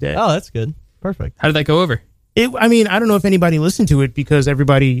Valentine's Day. Oh, that's good. Perfect. How did that go over? I mean, I don't know if anybody listened to it because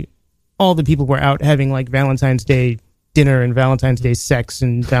all the people were out having like Valentine's Day dinner and Valentine's Day sex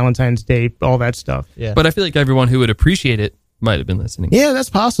and Valentine's Day, all that stuff. Yeah. But I feel like everyone who would appreciate it might have been listening. Yeah, that's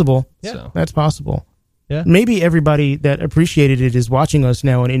possible. Yeah. So. That's possible. Yeah. Maybe everybody that appreciated it is watching us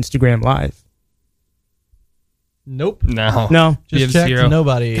now on Instagram Live. Nope. No. No. We Just have checked. zero.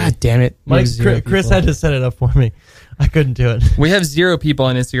 Nobody. God damn it. Mike, zero Chris people. had to set it up for me. I couldn't do it. We have 0 people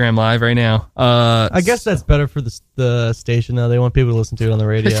on Instagram Live right now. I guess that's better for the station, though. They want people to listen to it on the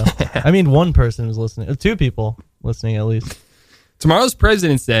radio. I mean, one person was listening. 2 people listening, at least. Tomorrow's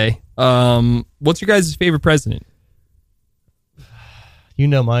President's Day. What's your guys' favorite president? You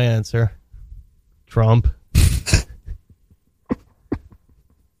know my answer. Trump.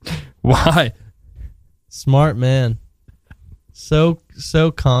 Why? Smart man. So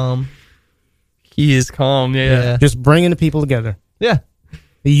calm. He is calm. Yeah. Just bringing the people together. Yeah.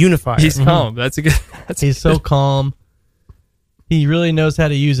 The unifier. He's calm. That's a good. He's so calm. He really knows how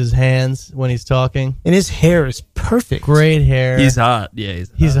to use his hands when he's talking. And his hair is perfect. Great hair. He's hot. Yeah,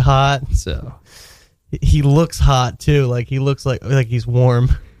 He's hot. So He looks hot too. Like he looks like he's warm.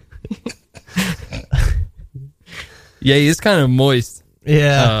 yeah, he is kind of moist.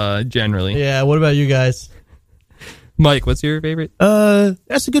 Yeah. Generally. Yeah. What about you guys? Mike, what's your favorite?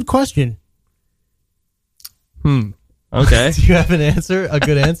 That's a good question. Okay. Do you have an answer? A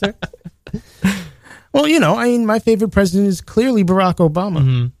good answer? Well, my favorite president is clearly Barack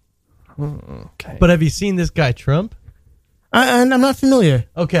Obama. Okay. But have you seen this guy Trump? And I'm not familiar.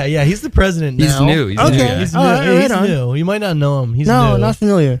 Okay, yeah, he's the president now. He's new. He's Okay. new. Yeah. He's All new. right, Yeah, right he's on. new. You might not know him. He's No, new. not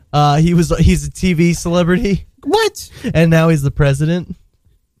familiar. He's a TV celebrity, What? and now he's the president.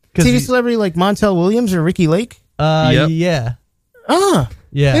 TV celebrity like Montel Williams or Ricky Lake? Yep. Yeah,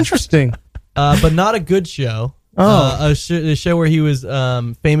 Yeah. Interesting. but not a good show. Oh. A show where he was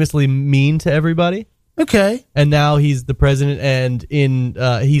famously mean to everybody, Okay. and now he's the president, and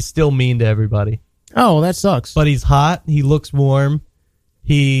he's still mean to everybody. Oh, that sucks. But he's hot. He looks warm.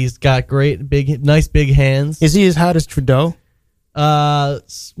 He's got nice big hands. Is he as hot as Trudeau?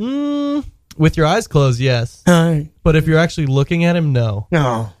 With your eyes closed, yes. But if you're actually looking at him, no.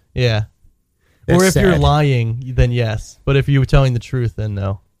 No. Yeah. That's or if you're sad. lying, then yes. But if you were telling the truth, then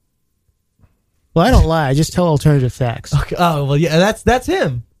no. Well, I don't lie. I just tell alternative facts. Okay. Oh well, yeah. That's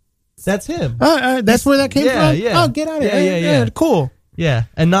him. That's him. That's where that came Yeah, from? yeah. Oh, get out of here. Yeah. Cool. Yeah,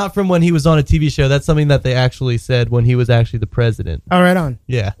 and not from when he was on a TV show. That's something that they actually said when he was actually the president. All right on.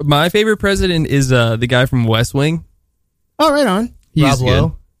 Yeah. My favorite president is the guy from West Wing. All right on. He's Rob good.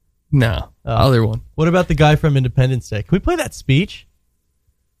 Lowe? No, Oh. other one. What about the guy from Independence Day? Can we play that speech?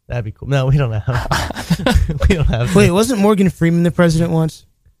 That'd be cool. No, we don't have. We don't have. Wait, wasn't Morgan Freeman the president once?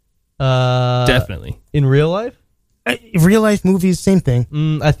 Definitely. In real life? Real life movies, same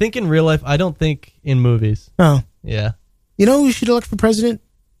thing. I think in real life. I don't think in movies. Oh. Yeah. You know who we should elect for president?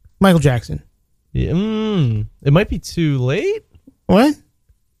 Michael Jackson. Yeah, it might be too late. What?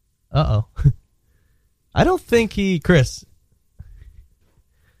 Uh oh. I don't think Chris.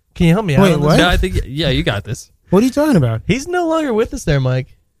 Can you help me out? Wait, on this? what? No, I think you got this. What are you talking about? He's no longer with us there,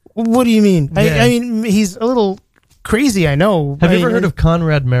 Mike. What do you mean? Yeah. I mean, he's a little crazy, I know. Have you ever heard of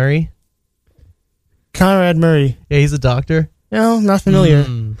Conrad Murray? Conrad Murray? Yeah, he's a doctor. No, not familiar.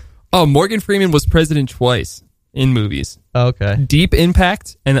 Oh, Morgan Freeman was president twice in movies. Oh, okay. Deep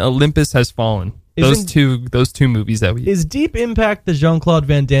Impact and Olympus Has Fallen. Those two movies that we. Is Deep Impact the Jean-Claude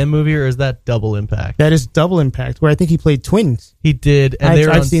Van Damme movie, or is that Double Impact? That is Double Impact, where I think he played twins. He did, and they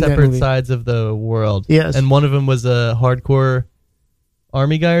were I've on seen that separate movie. sides of the world. Yes. And one of them was a hardcore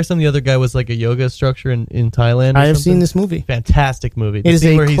army guy or something. The other guy was like a yoga instructor in Thailand. Or I have something. seen this movie. Fantastic movie. It is The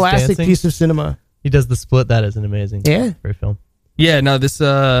scene where a he's classic dancing, piece of cinema. He does the split. That is an amazing great film. Yeah, no, this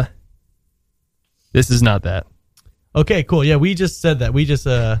is not that. Okay, cool. Yeah, we just said that. We were just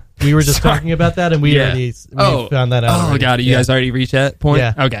Sorry. talking about that, and we Yeah. already found that out. Oh, already. got it. You Yeah. guys already reached that point?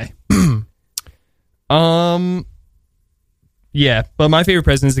 Yeah. Okay. Yeah, but my favorite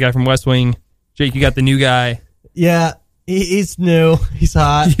president is the guy from West Wing. Jake, you got the new guy. Yeah, he's new. He's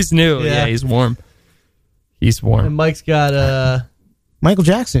hot. He's new. Yeah. Yeah, he's warm. He's warm. And Mike's got Michael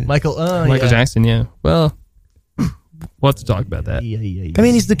Jackson. Michael. Michael Jackson, yeah. Well, we'll have to talk about that. Yeah. I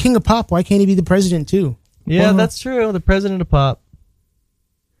mean, he's the king of pop. Why can't he be the president, too? Yeah, Well, that's true. The president of pop.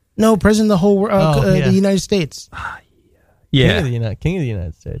 No, president of the whole world, Oh, yeah. the United States. Yeah. King of the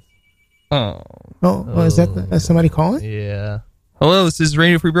United States. Oh. Oh, is that that's somebody calling? Yeah. Hello, this is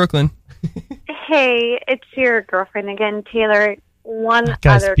Radio Free Brooklyn. Hey, it's your girlfriend again, Taylor. One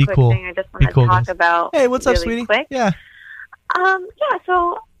Guys, other be quick cool. thing I just Be want to cool, talk guys. about. Hey, what's up, really sweetie? Quick. Yeah. Yeah.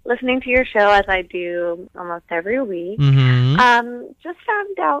 So listening to your show as I do almost every week. Mm-hmm. Just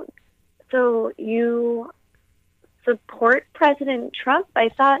found out. So you support President Trump? I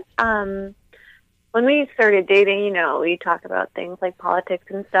thought when we started dating, we talk about things like politics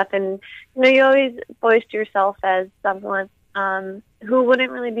and stuff, and you always voiced yourself as someone who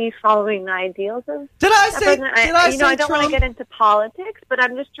wouldn't really be following the ideals of Did I that say? person. Did I you know, say I don't want to Trump? get into politics, but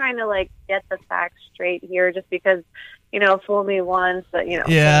I'm just trying to like get the facts straight here, just because, you know, fool me once, but you know,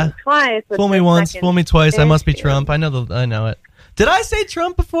 Yeah. fool me twice. with Fool me the once, second fool me twice. I must be issue. Trump. I know it. Did I say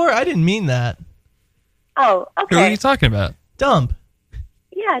Trump before? I didn't mean that. Oh, Who are okay. you talking about? Dump.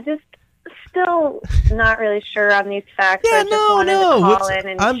 Yeah, just still not really sure on these facts. Yeah, I just no, wanted no. to call What's- in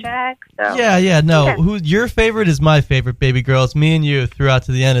and I'm- check. So Yeah, no. Okay. Who your favorite is my favorite, baby girl. It's me and you throughout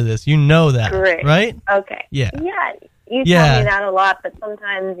to the end of this. You know that, Great. right? Okay. Yeah. Yeah. You Yeah. tell me that a lot, but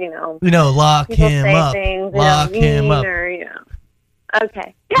sometimes, you know, You know, lock people him say up. things Lock you him know, up. mean or, you know.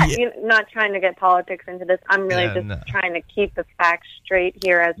 Okay. Yeah, Yeah. You're not trying to get politics into this. I'm really Yeah, just no. trying to keep the facts straight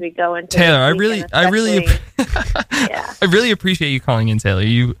here as we go into Taylor, this I weekend, really, especially- yeah. I really appreciate you calling in, Taylor.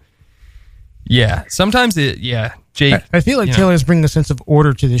 Yeah. Sometimes Jake. I feel like you know. Taylor's bringing a sense of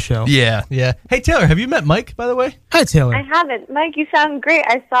order to the show. Yeah. Yeah. Hey, Taylor, have you met Mike, by the way? Hi, Taylor. I haven't. Mike, you sound great.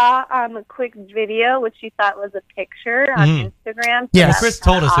 I saw a quick video, which you thought was a picture on Instagram. So Yes. that's Chris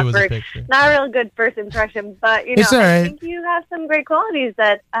told us it was a awkward. picture. Not a real good first impression, but, you know, It's all I right. think you have some great qualities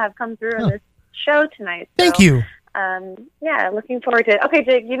that have come through in this show tonight. Thank So, you. Yeah, looking forward to it. Okay,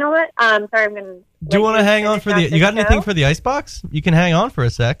 Jake, you know what? Sorry, I'm going to... Do you want to hang on for the? You got anything for the icebox? You can hang on for a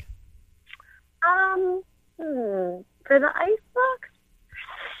sec. For the icebox?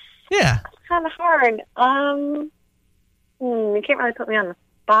 Yeah. It's kind of hard. You can't really put me on the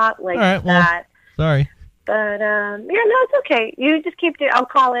spot like All right. Well, that. sorry. But, yeah, no, it's okay. You just keep doing... I'll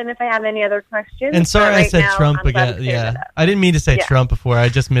call in if I have any other questions. And sorry, But I right said now, Trump I'm glad again. we cleared Yeah, it up. I didn't mean to say Yeah. Trump before. I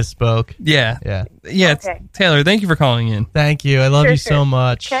just misspoke. Yeah. Yeah. Okay. Taylor, thank you for calling in. Thank you. I love Sure, you sure. so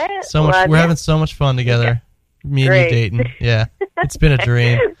much. Okay. So much. Love We're ya. having so much fun together. Me and Great. you dating. Yeah. It's been a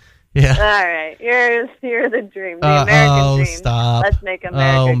dream. Yeah. All right. You're the dream. The Oh, American dream. stop. Let's make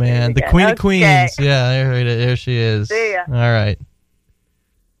America Oh great man, the again. Queen of Okay. Queens. Yeah, I heard it. There she is. See ya. All right.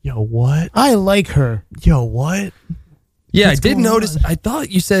 Yo, what? I like her. Yo, what? Yeah, What's I did going notice. on? I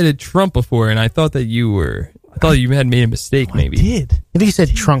thought you said it Trump before, and I thought that you had made a mistake. Maybe. I did. Maybe he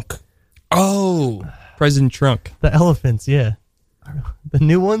said trunk. Oh, President Trunk. The elephants, yeah. The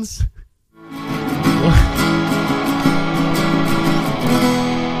new ones?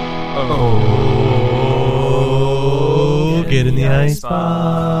 Oh, get in the icebox.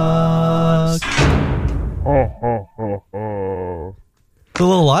 The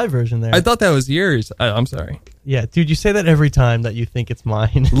little live version there. I thought that was yours. I'm sorry. Yeah, dude, you say that every time that you think it's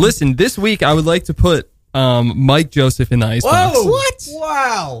mine. Listen, this week I would like to put Mike Joseph in the icebox. What?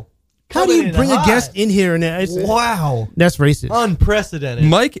 Wow. How do you Coming in bring a hot. guest in here and it's Wow. that's racist? Unprecedented.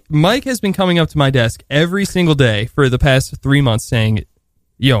 Mike has been coming up to my desk every single day for the past 3 months saying,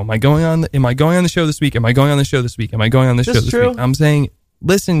 "Yo, am I going on the show this week? Am I going on the show this week? Am I going on the show This this true? week?" I'm saying,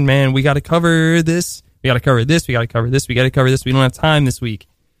 "Listen, man, we got to cover this. We got to cover this. We got to cover this. We got to cover this. We don't have time this week."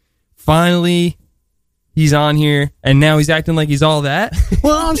 Finally, he's on here, and now he's acting like he's all that.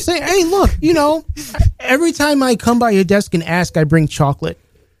 Well, I'm saying, hey, look, you know, every time I come by your desk and ask, I bring chocolate.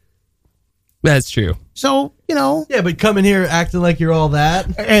 That's true. So, you know, Yeah, but coming here acting like you're all that.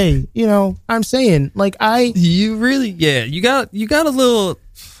 hey, you know, I'm saying, like, You really, you got a little.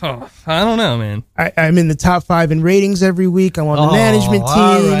 I don't know, man. I'm in the top 5 in ratings every week. I'm on the management team.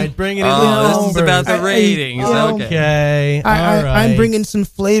 All right, bring it in. Oh, this is about the I- ratings. you know, Okay. Okay. all right. I'm bringing some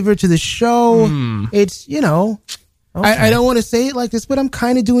flavor to the show. It's, you know, I don't want to say it like this, but I'm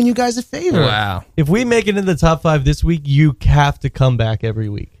kind of doing you guys a favor. Wow. If we make it into the top 5 this week, you have to come back every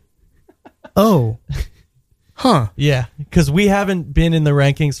week. Oh. Huh. Yeah, because we haven't been in the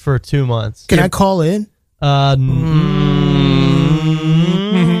rankings for 2 months. Can I call in?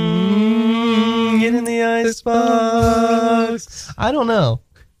 Get in the icebox. I don't know.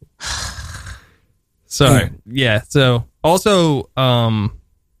 Sorry. Yeah. So also,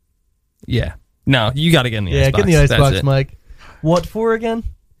 yeah. No, you got to get in the Yeah, icebox. get in the That's icebox, it. Mike. What for again?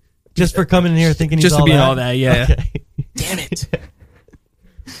 Just for coming in here thinking he's Just to all be that? all that, yeah. Okay. Damn it.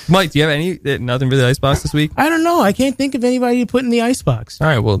 Mike, do you have nothing for the icebox this week? I don't know. I can't think of anybody to put in the icebox. All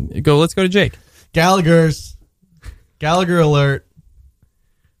right. Well, let's go to Jake. Gallagher alert.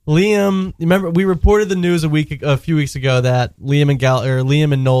 Liam, remember we reported the news a few weeks ago that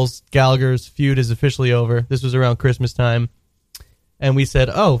Liam and Noel Gallagher's feud is officially over. This was around Christmas time, and we said,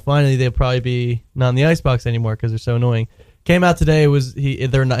 "Oh, finally they'll probably be not in the icebox anymore because they're so annoying." Came out today.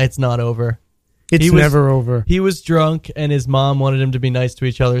 It's not over. It's never over. He was drunk, and his mom wanted him to be nice to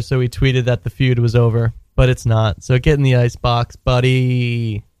each other, so he tweeted that the feud was over, but it's not. So get in the icebox,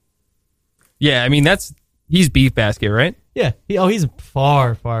 buddy. Yeah, I mean he's beef basket, right? Yeah. He's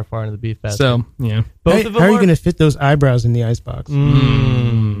far, far, far into the beef basket. So yeah. Both How of them are you going to fit those eyebrows in the icebox? Get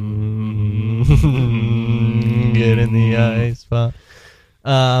get in the icebox.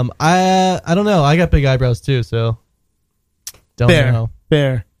 I don't know. I got big eyebrows too, so don't know.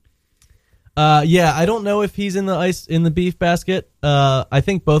 Fair. Yeah, I don't know if he's in the beef basket. I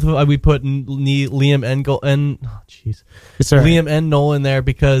think both of we put Liam and Liam and Noel in there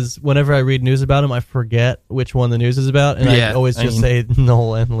because whenever I read news about him, I forget which one the news is about, and I always say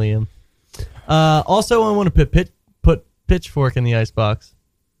Noel and Liam. Also, I want to put Pitchfork in the icebox.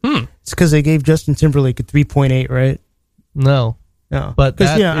 It's because they gave Justin Timberlake a 3.8, right? No, but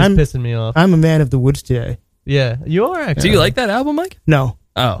that is pissing me off. I'm a man of the woods today. Yeah, you are actually. Do you like that album, Mike? No.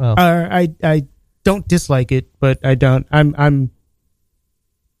 Oh. I don't dislike it, but I don't. I'm on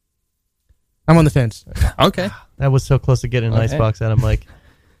the fence. Okay. That was so close to getting an icebox at him, Mike.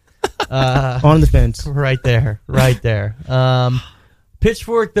 On the fence. Right there.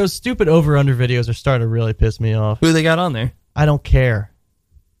 Pitchfork, those stupid over-under videos are starting to really piss me off. Who they got on there? I don't care.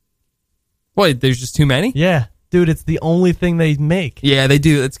 Wait, there's just too many? Yeah. Dude, it's the only thing they make. Yeah, they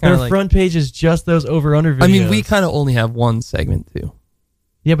do. It's kind of Their like... front page is just those over-under videos. I mean, we kind of only have one segment, too.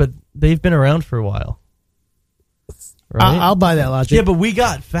 Yeah, but they've been around for a while. Right? I'll buy that logic. Yeah, but we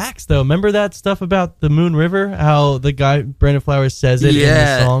got facts, though. Remember that stuff about the Moon River? How the guy, Brandon Flowers, says it in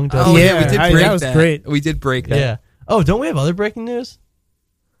the song? Oh, yeah, we did break that was great. We did break that. Yeah. Oh, don't we have other breaking news?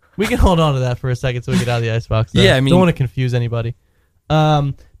 We can hold on to that for a second so we get out of the icebox. Yeah, I mean... Don't want to confuse anybody.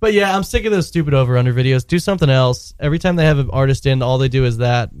 But yeah, I'm sick of those stupid over-under videos. Do something else. Every time they have an artist in, all they do is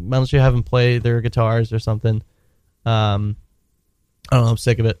that. Unless you have them play their guitars or something. I don't know. I'm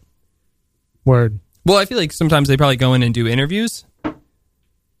sick of it. Word. Well, I feel like sometimes they probably go in and do interviews.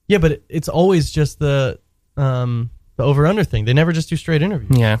 Yeah, but it's always just the over-under thing. They never just do straight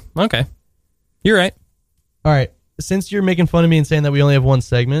interviews. Yeah. Okay. You're right. All right. Since you're making fun of me and saying that we only have one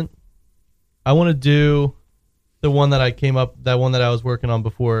segment, I want to do the one that that one that I was working on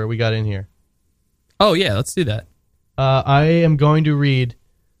before we got in here. Oh, yeah. Let's do that. I am going to read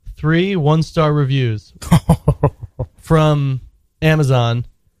 3 one-star reviews from Amazon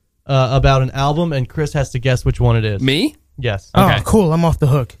about an album, and Chris has to guess which one it is. Me? Yes. Oh, Okay. cool. I'm off the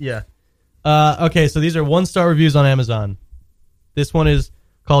hook. Yeah. Okay, so these are one-star reviews on Amazon. This one is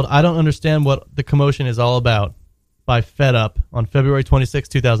called I Don't Understand What the Commotion Is All About by Fed Up on February 26,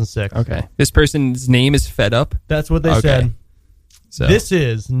 2006. Okay. This person's name is Fed Up? That's what they Okay. said. So. This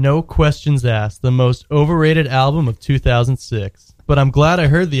is, no questions asked, the most overrated album of 2006. But I'm glad I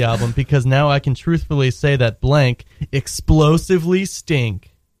heard the album because now I can truthfully say that blank explosively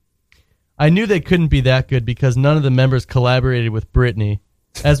stink. I knew they couldn't be that good because none of the members collaborated with Britney.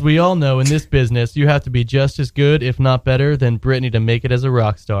 As we all know, in this business, you have to be just as good, if not better, than Britney to make it as a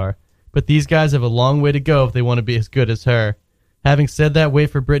rock star. But these guys have a long way to go if they want to be as good as her. Having said that, wait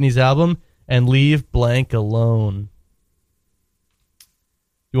for Britney's album and leave blank alone.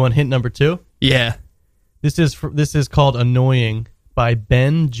 You want hint number 2? Yeah. This is called Annoying by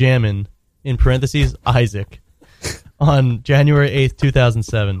Ben Jammin, in parentheses, Isaac, on January 8th,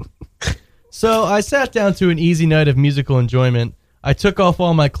 2007. So I sat down to an easy night of musical enjoyment. I took off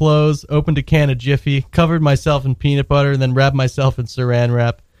all my clothes, opened a can of Jiffy, covered myself in peanut butter, and then wrapped myself in saran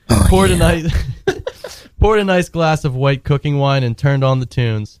wrap. Poured a nice glass of white cooking wine and turned on the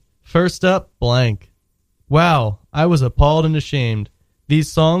tunes. First up, blank. Wow, I was appalled and ashamed.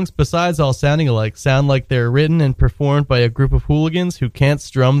 These songs, besides all sounding alike, sound like they're written and performed by a group of hooligans who can't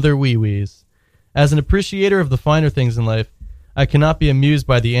strum their wee-wees. As an appreciator of the finer things in life, I cannot be amused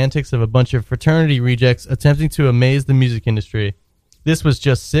by the antics of a bunch of fraternity rejects attempting to amaze the music industry. This was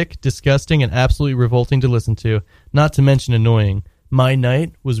just sick, disgusting, and absolutely revolting to listen to, not to mention annoying. My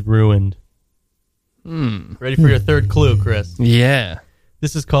night was ruined. Ready for your third clue, Chris? Yeah.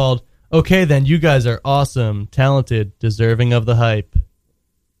 This is called, Okay Then, You Guys Are Awesome, Talented, Deserving of the Hype.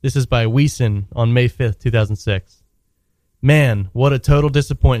 This is by Weeson on May 5th, 2006. Man, what a total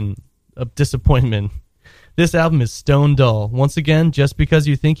disappointment. This album is stone dull. Once again, just because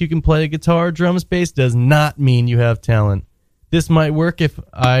you think you can play a guitar, drums, bass does not mean you have talent. This might work if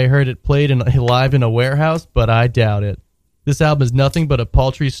I heard it played live in a warehouse, but I doubt it. This album is nothing but a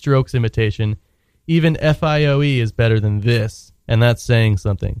paltry Strokes imitation. Even FIOE is better than this, and that's saying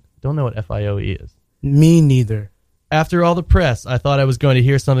something. Don't know what FIOE is. Me neither. After all the press, I thought I was going to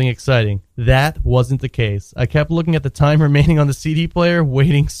hear something exciting. That wasn't the case. I kept looking at the time remaining on the CD player,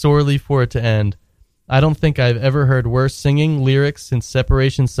 waiting sorely for it to end. I don't think I've ever heard worse singing lyrics since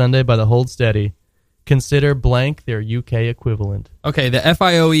Separation Sunday by the Hold Steady. Consider blank their UK equivalent. Okay, the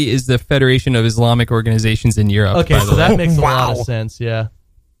FIOE is the Federation of Islamic Organizations in Europe. Okay, by so the way. that makes a lot of sense, yeah.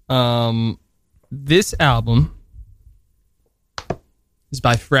 This album is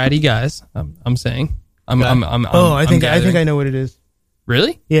by fratty guys. I'm saying. I think I know what it is.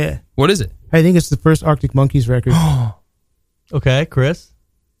 Really? Yeah. What is it? I think it's the first Arctic Monkeys record. Okay, Chris.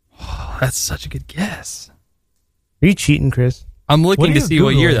 That's such a good guess. Are you cheating, Chris? I'm What looking are to you see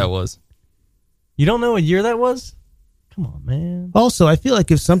what year Googling? that was. You don't know what year that was? Come on, man. Also, I feel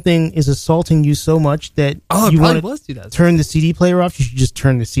like if something is assaulting you so much that Oh, it you probably want to was 2000. turn the CD player off, you should just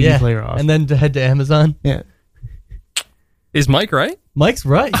turn the CD player off. And then to head to Amazon. yeah. Is Mike right? Mike's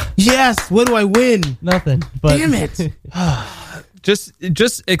right. Yes. What do I win? Nothing. But Damn it.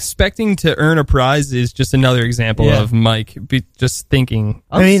 Just expecting to earn a prize is just another example Yeah. of Mike just thinking.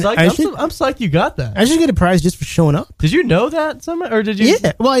 I'm I mean, psyched. I'm psyched you got that. I should get a prize just for showing up. Did you know that somehow, or did you?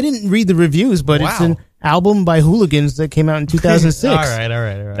 Yeah. Well, I didn't read the reviews, but it's Wow. an album by Hooligans that came out in 2006. all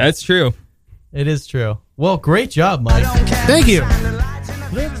right. That's true. It is true. Well, great job, Mike. Thank you.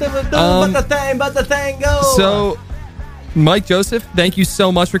 But the thing goes. So, Mike Joseph, thank you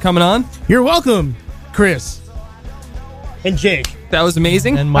so much for coming on. You're welcome, Chris. And Jake. That was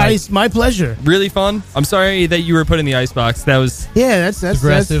amazing. And Mike. My pleasure. Really fun. I'm sorry that you were put in the icebox. That was Yeah, that's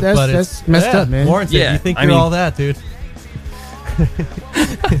aggressive, but that's messed up, man. Warrants it. Yeah, You think I you're mean- all that, dude?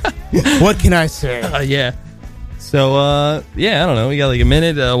 What can I say? yeah. So yeah, I don't know. We got like a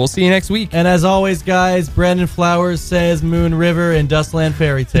minute. We'll see you next week. And as always, guys, Brandon Flowers says Moon River and Dustland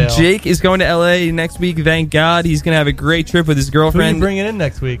Fairy Tale. Jake is going to LA next week. Thank God. He's going to have a great trip with his Who are you girlfriend. bringing in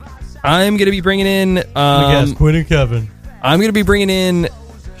next week? I'm going to be bringing in. I guess Quinn and Kevin. I'm going to be bringing in.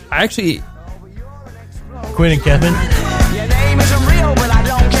 Actually, Quinn and Kevin.